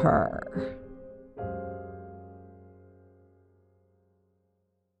proud of her."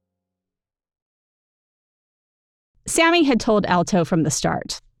 Sammy had told Alto from the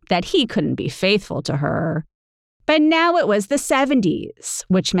start that he couldn't be faithful to her. But now it was the 70s,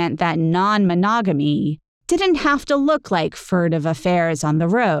 which meant that non-monogamy didn't have to look like furtive affairs on the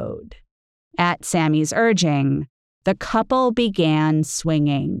road. At Sammy's urging, the couple began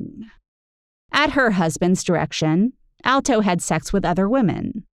swinging. At her husband's direction, Alto had sex with other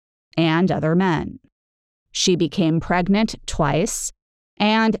women and other men. She became pregnant twice,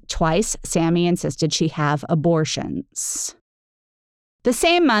 and twice Sammy insisted she have abortions. The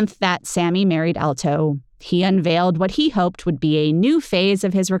same month that Sammy married Alto, he unveiled what he hoped would be a new phase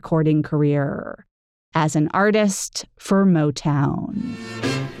of his recording career as an artist for Motown.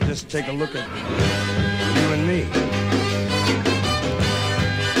 Just take a look at you and me.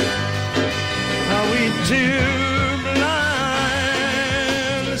 How we too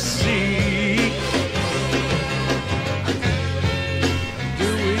blind to see. Do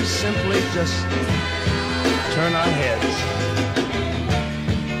we simply just turn our heads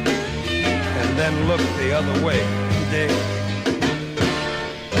and then look the other way? Dig?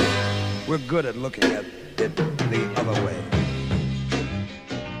 We're good at looking at it the other way.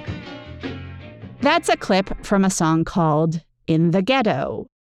 That's a clip from a song called In the Ghetto,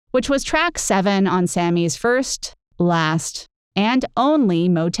 which was track 7 on Sammy's first, last, and only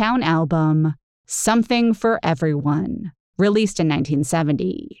Motown album, Something for Everyone, released in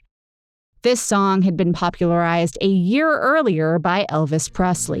 1970. This song had been popularized a year earlier by Elvis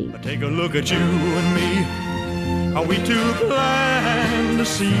Presley. Take a look at you and me. Are we too blind to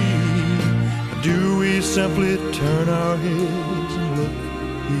see? Do we simply turn our heads and look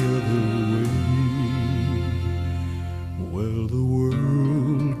the other way? Well, the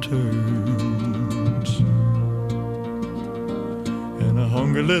world turns, and a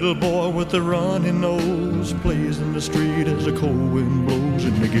hungry little boy with a runny nose plays in the street as the cold wind blows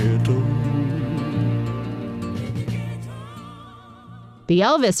in the ghetto. The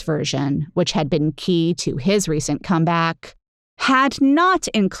Elvis version, which had been key to his recent comeback, had not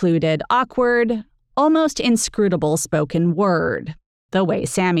included awkward, almost inscrutable spoken word, the way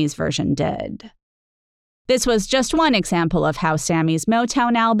Sammy's version did. This was just one example of how Sammy's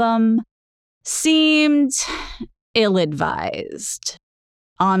Motown album seemed ill-advised.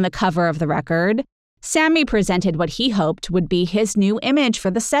 On the cover of the record, Sammy presented what he hoped would be his new image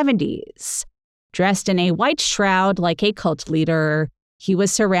for the 70s. Dressed in a white shroud like a cult leader, he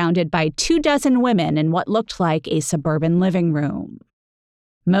was surrounded by 24 women in what looked like a suburban living room.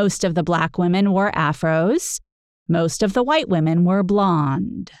 Most of the black women wore afros. Most of the white women were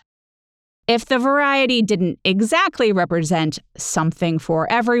blonde. If the variety didn't exactly represent something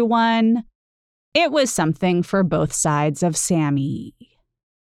for everyone, it was something for both sides of Sammy.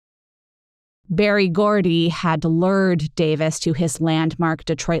 Berry Gordy had lured Davis to his landmark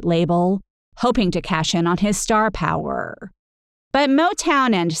Detroit label, hoping to cash in on his star power. But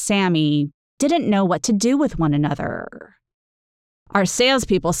Motown and Sammy didn't know what to do with one another. Our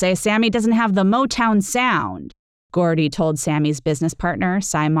salespeople say Sammy doesn't have the Motown sound, Gordy told Sammy's business partner,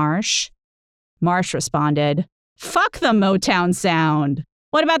 Cy Marsh. Marsh responded, "Fuck the Motown sound.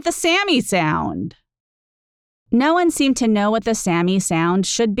 What about the Sammy sound?" No one seemed to know what the Sammy sound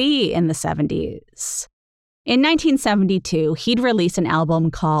should be in the 70s. In 1972, he'd release an album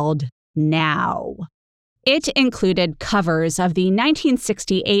called Now. It included covers of the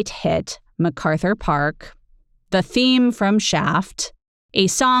 1968 hit MacArthur Park, the theme from Shaft, a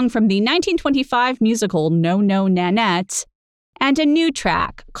song from the 1925 musical No No Nanette, and a new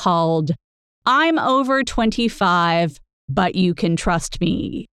track called I'm Over 25, But You Can Trust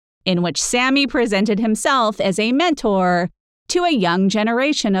Me, in which Sammy presented himself as a mentor to a young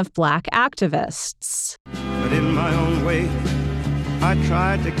generation of Black activists. But in my own way, I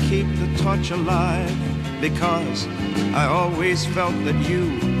tried to keep the torch alive because I always felt that you,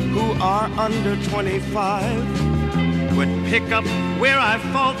 who are under 25, would pick up where I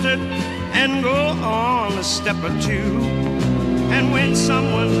faltered and go on a step or two. And when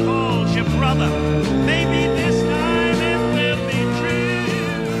someone calls you brother, maybe this time it will be true.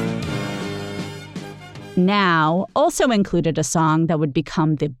 Now also included a song that would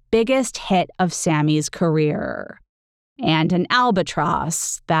become the biggest hit of Sammy's career, and an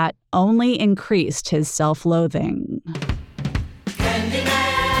albatross that only increased his self-loathing.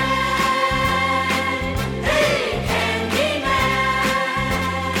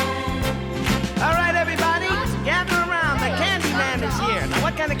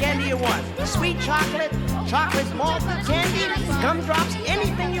 What kind of candy you want? Sweet chocolate, chocolate malted candy, gumdrops,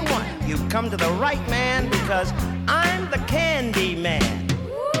 anything you want. You've come to the right man because I'm the candy man.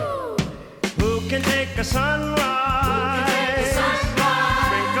 Who can take a sunrise?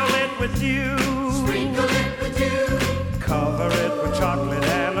 Sprinkle it with dew. Cover it with chocolate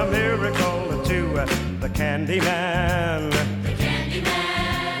and a miracle or two. The candy man. The candy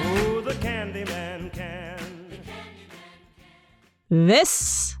man. Who the candy man can.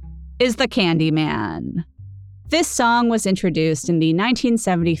 This is the Candyman. This song was introduced in the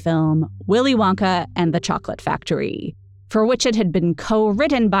 1970 film Willy Wonka and the Chocolate Factory, for which it had been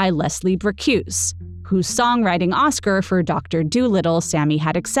co-written by Leslie Bricusse, whose songwriting Oscar for Dr. Dolittle Sammy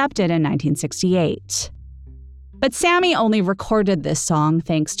had accepted in 1968. But Sammy only recorded this song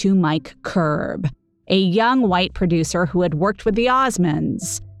thanks to Mike Curb, a young white producer who had worked with the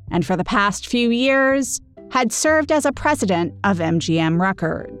Osmonds, and for the past few years had served as a president of MGM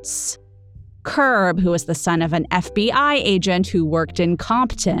Records. Curb, who was the son of an FBI agent who worked in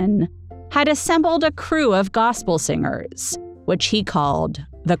Compton, had assembled a crew of gospel singers, which he called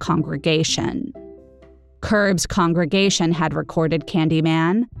the Congregation. Curb's Congregation had recorded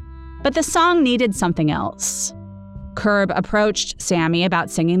Candyman, but the song needed something else. Curb approached Sammy about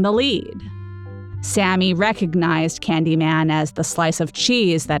singing the lead. Sammy recognized Candyman as the slice of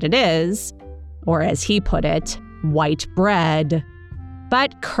cheese that it is, or as he put it, white bread.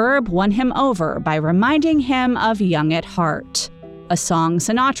 But Curb won him over by reminding him of Young at Heart, a song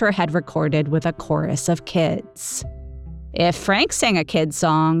Sinatra had recorded with a chorus of kids. If Frank sang a kid's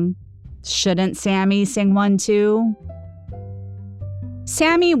song, shouldn't Sammy sing one too?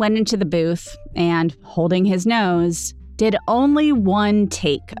 Sammy went into the booth and, holding his nose, did only one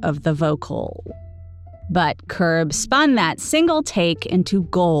take of the vocal. But Curb spun that single take into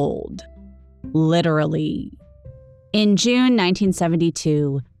gold. Literally. In June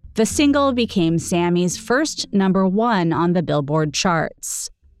 1972, the single became Sammy's first #1 on the Billboard charts,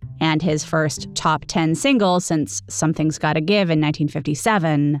 and his first top 10 single since Something's Gotta Give in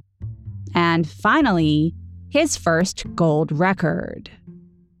 1957, and finally, his first gold record.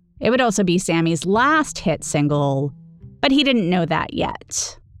 It would also be Sammy's last hit single, but he didn't know that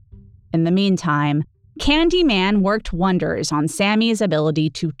yet. In the meantime, Candyman worked wonders on Sammy's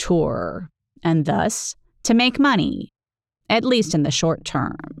ability to tour, and thus to make money, at least in the short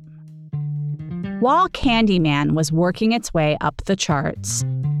term. While Candyman was working its way up the charts,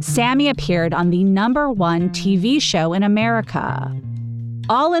 Sammy appeared on the #1 TV show in America,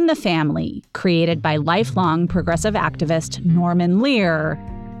 All in the Family, created by lifelong progressive activist Norman Lear,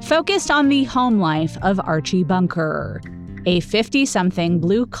 focused on the home life of Archie Bunker, a 50-something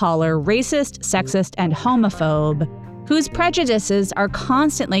blue-collar racist, sexist, and homophobe whose prejudices are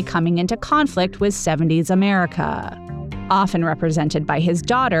constantly coming into conflict with 70s America, often represented by his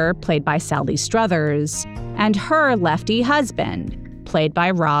daughter, played by Sally Struthers, and her lefty husband, played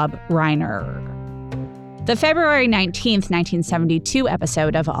by Rob Reiner. The February 19, 1972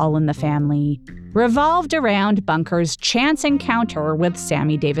 episode of All in the Family revolved around Bunker's chance encounter with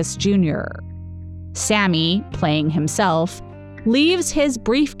Sammy Davis Jr. Sammy, playing himself, leaves his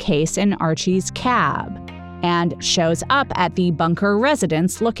briefcase in Archie's cab and shows up at the Bunker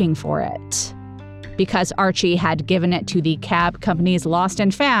residence looking for it. Because Archie had given it to the cab company's Lost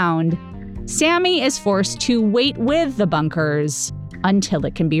and Found, Sammy is forced to wait with the Bunkers until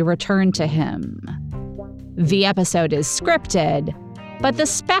it can be returned to him. The episode is scripted, But the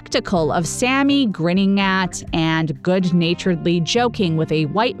spectacle of Sammy grinning at and good-naturedly joking with a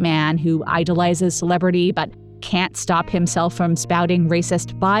white man who idolizes celebrity but can't stop himself from spouting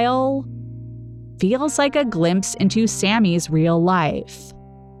racist bile feels like a glimpse into Sammy's real life.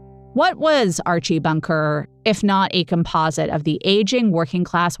 What was Archie Bunker, if not a composite of the aging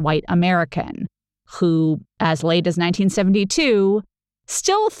working-class white American, who, as late as 1972,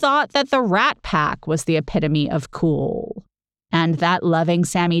 still thought that the Rat Pack was the epitome of cool, and that loving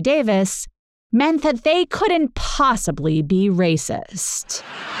Sammy Davis meant that they couldn't possibly be racist.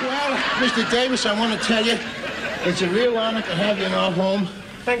 Well, Mr. Davis, I want to tell you, it's a real honor to have you in our home.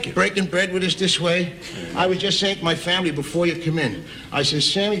 Thank you. Breaking bread with us this way. I was just saying to my family before you come in, I said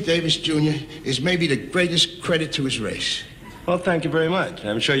Sammy Davis Jr. is maybe the greatest credit to his race. Well, thank you very much.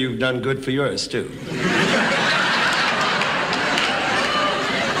 I'm sure you've done good for yours, too.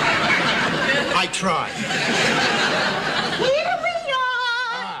 I tried. Here we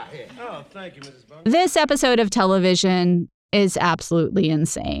are! Oh, thank you, Mrs. Bunker. This episode of television is absolutely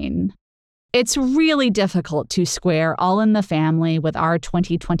insane. It's really difficult to square All in the Family with our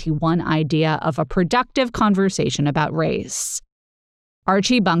 2021 idea of a productive conversation about race.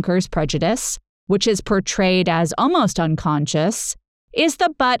 Archie Bunker's prejudice, which is portrayed as almost unconscious, is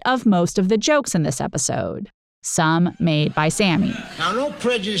the butt of most of the jokes in this episode, some made by Sammy. Now, no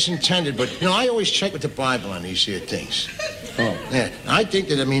prejudice intended, but, I always check with the Bible on these here things. Oh. Yeah, I think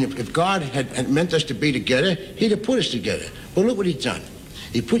that, if God had meant us to be together, he'd have put us together. But look what he's done.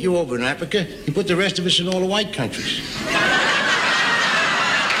 He put you over in Africa, he put the rest of us in all the white countries.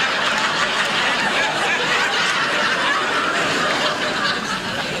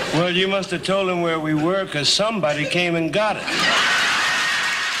 Well, you must have told him where we were, because somebody came and got it.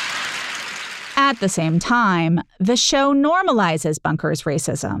 At the same time, the show normalizes Bunker's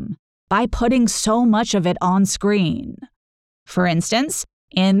racism by putting so much of it on screen. For instance,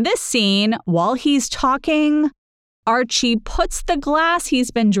 in this scene, while he's talking, Archie puts the glass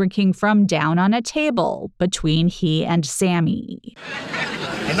he's been drinking from down on a table between he and Sammy.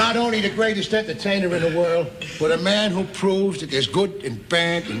 And not only the greatest entertainer in the world, but a man who proves that there's good and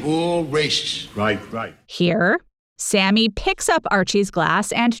bad in all races. Right. Here, Sammy picks up Archie's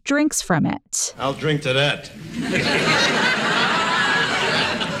glass and drinks from it. I'll drink to that.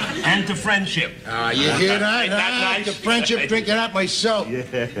 And to friendship. You hear that? Nice? To friendship, drinking out myself.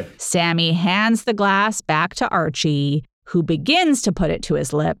 Yeah. Sammy hands the glass back to Archie, who begins to put it to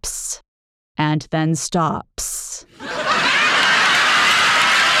his lips, and then stops.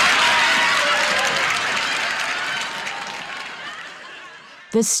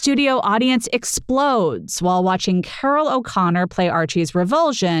 The studio audience explodes while watching Carol O'Connor play Archie's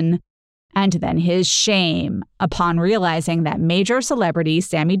revulsion, and then his shame upon realizing that major celebrity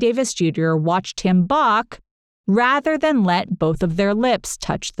Sammy Davis Jr. watched him balk rather than let both of their lips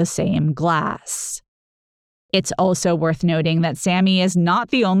touch the same glass. It's also worth noting that Sammy is not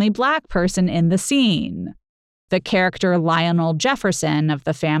the only black person in the scene. The character Lionel Jefferson of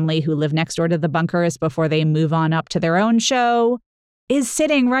the family who live next door to the Bunkers before they move on up to their own show is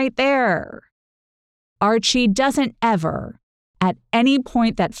sitting right there. Archie doesn't ever, at any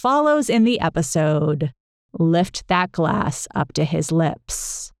point that follows in the episode, lift that glass up to his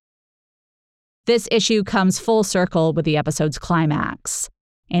lips. This issue comes full circle with the episode's climax,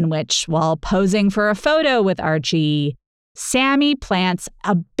 in which, while posing for a photo with Archie, Sammy plants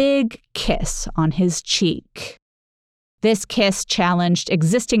a big kiss on his cheek. This kiss challenged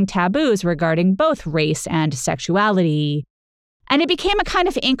existing taboos regarding both race and sexuality, and it became a kind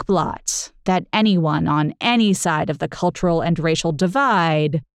of ink blot that anyone on any side of the cultural and racial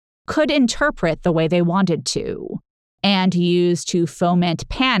divide could interpret the way they wanted to, and use to foment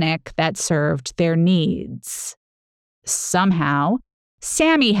panic that served their needs. Somehow,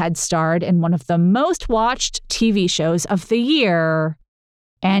 Sammy had starred in one of the most watched TV shows of the year,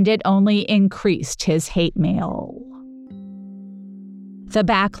 and it only increased his hate mail. The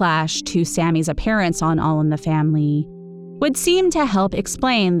backlash to Sammy's appearance on All in the Family would seem to help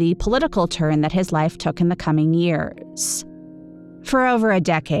explain the political turn that his life took in the coming years. For over a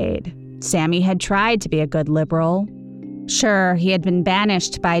decade, Sammy had tried to be a good liberal. Sure, he had been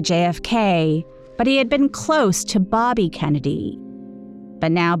banished by JFK, but he had been close to Bobby Kennedy.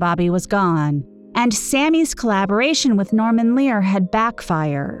 But now Bobby was gone, and Sammy's collaboration with Norman Lear had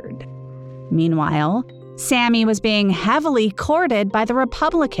backfired. Meanwhile, Sammy was being heavily courted by the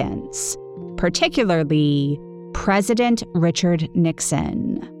Republicans, particularly President Richard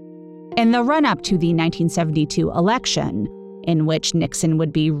Nixon. In the run-up to the 1972 election, in which Nixon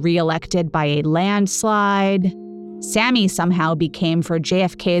would be re-elected by a landslide, Sammy somehow became for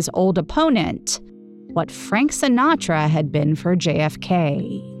JFK's old opponent what Frank Sinatra had been for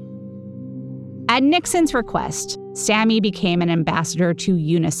JFK. At Nixon's request, Sammy became an ambassador to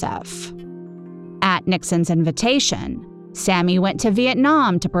UNICEF. At Nixon's invitation, Sammy went to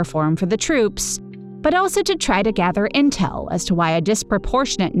Vietnam to perform for the troops, but also to try to gather intel as to why a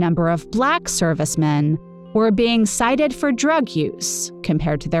disproportionate number of Black servicemen were being cited for drug use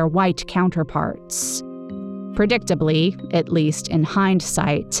compared to their white counterparts. Predictably, at least in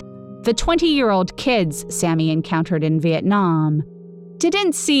hindsight, the 20-year-old kids Sammy encountered in Vietnam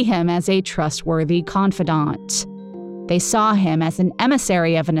didn't see him as a trustworthy confidant. They saw him as an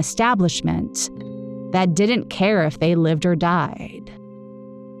emissary of an establishment that didn't care if they lived or died.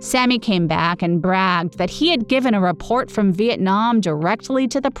 Sammy came back and bragged that he had given a report from Vietnam directly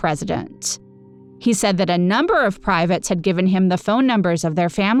to the president. He said that a number of privates had given him the phone numbers of their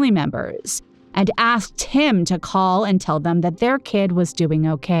family members and asked him to call and tell them that their kid was doing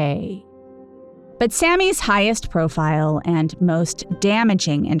okay. But Sammy's highest profile and most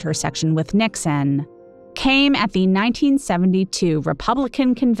damaging intersection with Nixon came at the 1972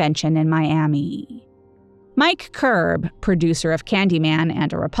 Republican convention in Miami. Mike Curb, producer of Candyman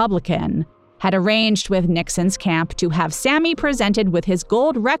and a Republican, had arranged with Nixon's camp to have Sammy presented with his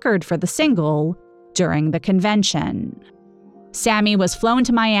gold record for the single during the convention. Sammy was flown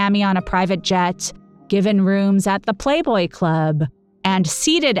to Miami on a private jet, given rooms at the Playboy Club, and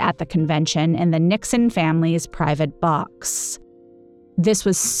seated at the convention in the Nixon family's private box. This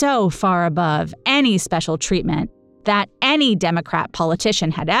was so far above any special treatment that any Democrat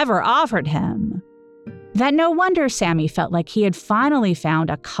politician had ever offered him that no wonder Sammy felt like he had finally found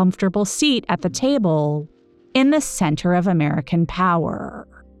a comfortable seat at the table in the center of American power.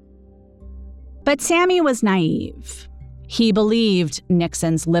 But Sammy was naive. He believed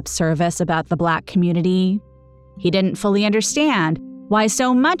Nixon's lip service about the Black community. He didn't fully understand why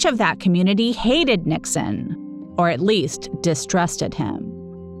so much of that community hated Nixon, or at least distrusted him.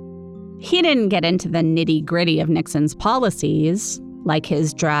 He didn't get into the nitty-gritty of Nixon's policies, like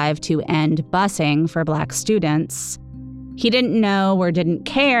his drive to end busing for Black students. He didn't know or didn't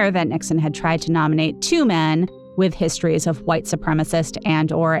care that Nixon had tried to nominate two men with histories of white supremacist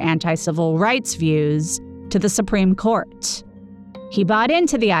and/or anti-civil rights views to the Supreme Court. He bought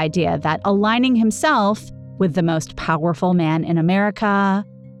into the idea that aligning himself with the most powerful man in America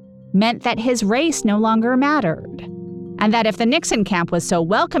meant that his race no longer mattered, and that if the Nixon camp was so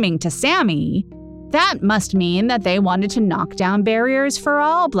welcoming to Sammy, that must mean that they wanted to knock down barriers for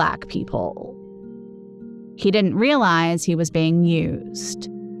all Black people. He didn't realize he was being used,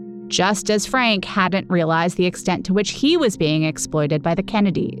 just as Frank hadn't realized the extent to which he was being exploited by the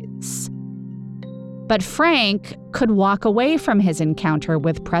Kennedys. But Frank could walk away from his encounter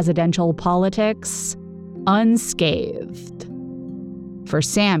with presidential politics unscathed. For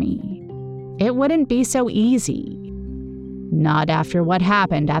Sammy, it wouldn't be so easy. Not after what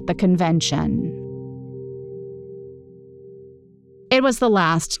happened at the convention. It was the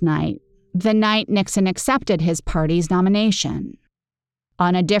last night, the night Nixon accepted his party's nomination.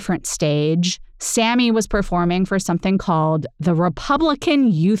 On a different stage, Sammy was performing for something called the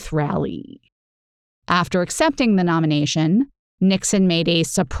Republican Youth Rally. After accepting the nomination, Nixon made a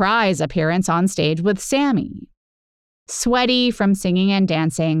surprise appearance on stage with Sammy. Sweaty from singing and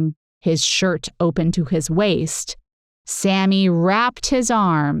dancing, his shirt open to his waist, Sammy wrapped his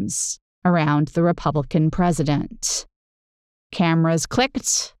arms around the Republican president. Cameras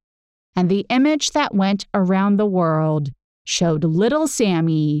clicked, and the image that went around the world showed little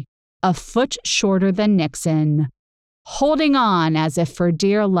Sammy, a foot shorter than Nixon, holding on as if for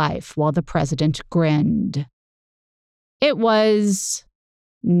dear life while the president grinned. It was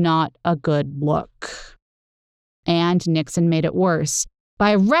not a good look. And Nixon made it worse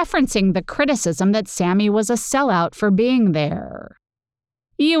by referencing the criticism that Sammy was a sellout for being there.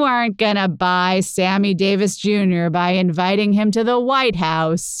 You aren't gonna buy Sammy Davis Jr. by inviting him to the White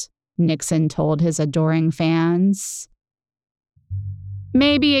House, Nixon told his adoring fans.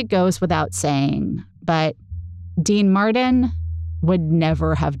 Maybe it goes without saying, but Dean Martin would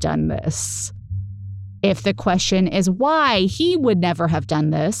never have done this. If the question is why he would never have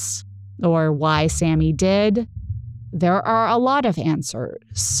done this, or why Sammy did, there are a lot of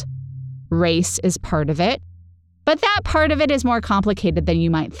answers. Race is part of it, but that part of it is more complicated than you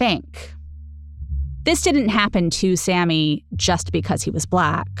might think. This didn't happen to Sammy just because he was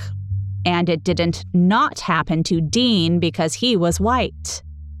Black, and it didn't not happen to Dean because he was white.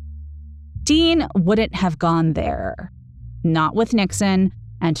 Dean wouldn't have gone there, not with Nixon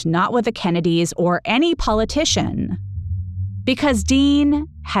and not with the Kennedys or any politician, because Dean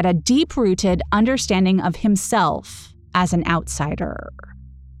had a deep-rooted understanding of himself as an outsider.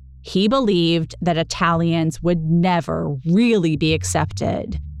 He believed that Italians would never really be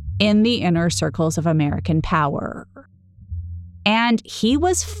accepted in the inner circles of American power. And he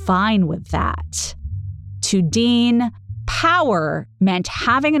was fine with that. To Dean, power meant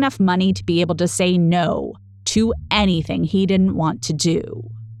having enough money to be able to say no to anything he didn't want to do.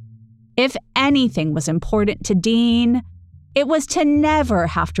 If anything was important to Dean, it was to never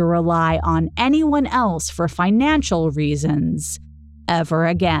have to rely on anyone else for financial reasons ever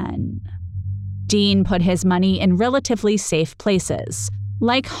again. Dean put his money in relatively safe places,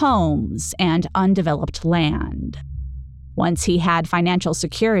 like homes and undeveloped land. Once he had financial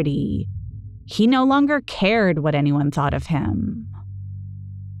security, he no longer cared what anyone thought of him.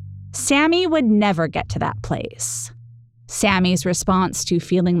 Sammy would never get to that place. Sammy's response to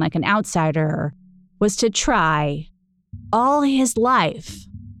feeling like an outsider was to try, all his life,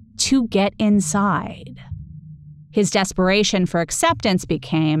 to get inside. His desperation for acceptance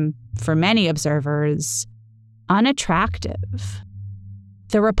became, for many observers, unattractive.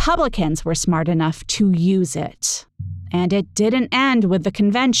 The Republicans were smart enough to use it, and it didn't end with the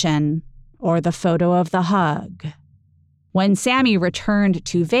convention or the photo of the hug. When Sammy returned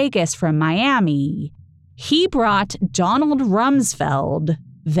to Vegas from Miami, he brought Donald Rumsfeld,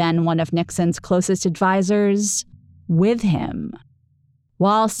 then one of Nixon's closest advisors, with him.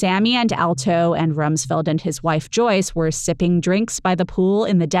 While Sammy and Alto and Rumsfeld and his wife Joyce were sipping drinks by the pool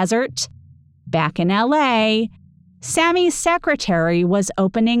in the desert, back in LA, Sammy's secretary was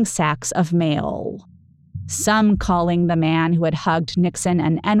opening sacks of mail. Some calling the man who had hugged Nixon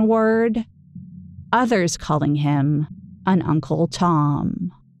an N-word, others calling him an Uncle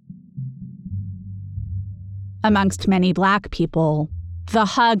Tom. Amongst many Black people, the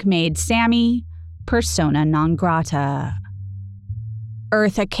hug made Sammy persona non grata.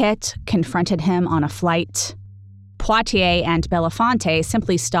 Eartha Kitt confronted him on a flight. Poitier and Belafonte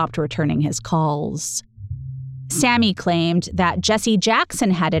simply stopped returning his calls. Sammy claimed that Jesse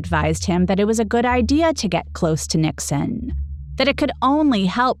Jackson had advised him that it was a good idea to get close to Nixon, that it could only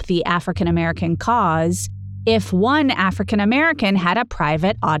help the African American cause if one African American had a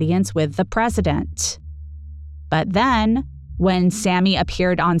private audience with the president. But then, when Sammy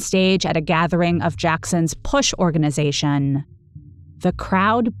appeared on stage at a gathering of Jackson's Push organization, the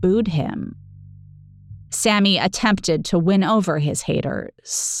crowd booed him. Sammy attempted to win over his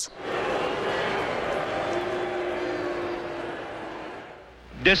haters.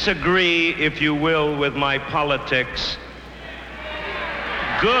 Disagree, if you will, with my politics.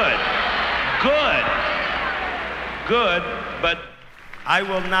 Good, but I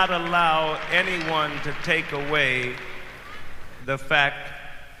will not allow anyone to take away the fact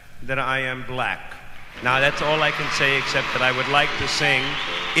that I am Black. Now, that's all I can say, except that I would like to sing,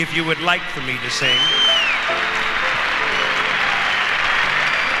 if you would like for me to sing.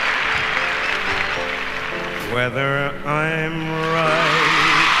 Whether I'm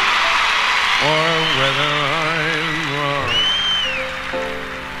right or whether I'm wrong,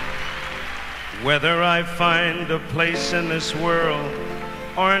 whether I find a place in this world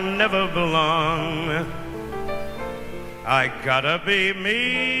or never belong, I gotta be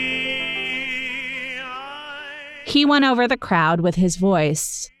me. He won over the crowd with his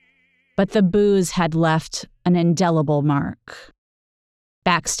voice, but the boos had left an indelible mark.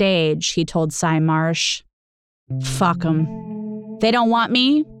 Backstage, he told Cy Marsh, "Fuck 'em. They don't want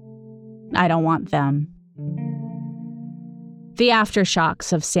me. I don't want them." The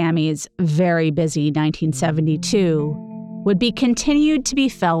aftershocks of Sammy's very busy 1972 would be continued to be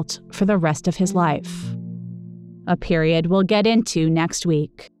felt for the rest of his life, a period we'll get into next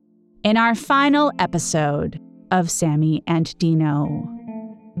week in our final episode of Sammy and Dino.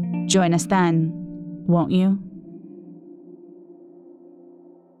 Join us then, won't you?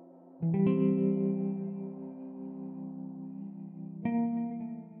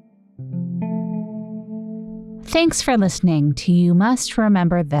 Thanks for listening to You Must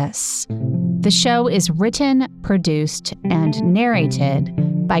Remember This. The show is written, produced, and narrated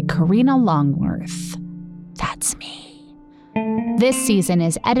by Karina Longworth. That's me. This season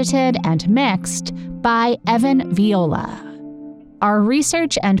is edited and mixed by Evan Viola. Our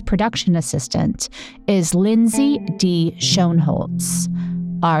research and production assistant is Lindsay D. Schoenholtz.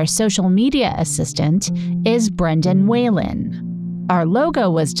 Our social media assistant is Brendan Whalen. Our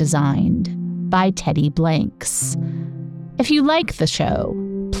logo was designed by Teddy Blanks. If you like the show,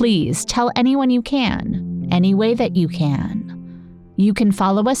 please tell anyone you can, any way that you can. You can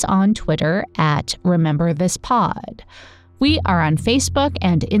follow us on Twitter at RememberThisPod. We are on Facebook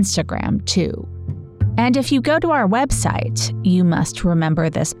and Instagram too. And if you go to our website,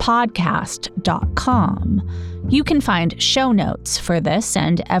 youmustrememberthispodcast.com, You can find show notes for this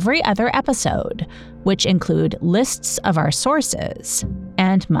and every other episode, which include lists of our sources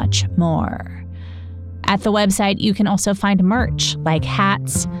and much more. At the website, you can also find merch like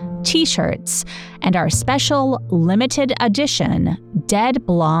hats, t-shirts, and our special limited edition Dead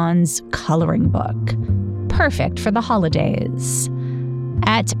Blondes coloring book. Perfect for the holidays.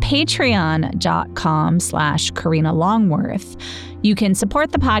 At patreon.com/Karina Longworth, you can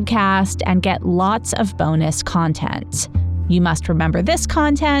support the podcast and get lots of bonus content. You must remember this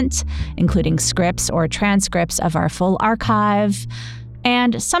content, including scripts or transcripts of our full archive,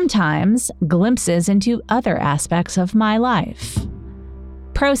 and sometimes glimpses into other aspects of my life.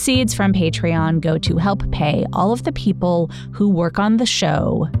 Proceeds from Patreon go to help pay all of the people who work on the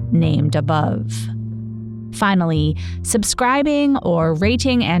show named above. Finally, subscribing or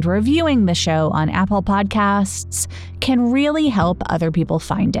rating and reviewing the show on Apple Podcasts can really help other people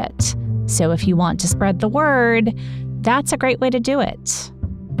find it. So if you want to spread the word, that's a great way to do it.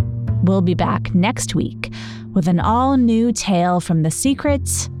 We'll be back next week with an all-new tale from the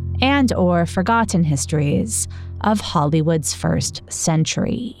secrets and/or forgotten histories of Hollywood's first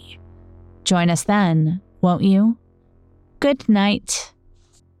century. Join us then, won't you? Good night.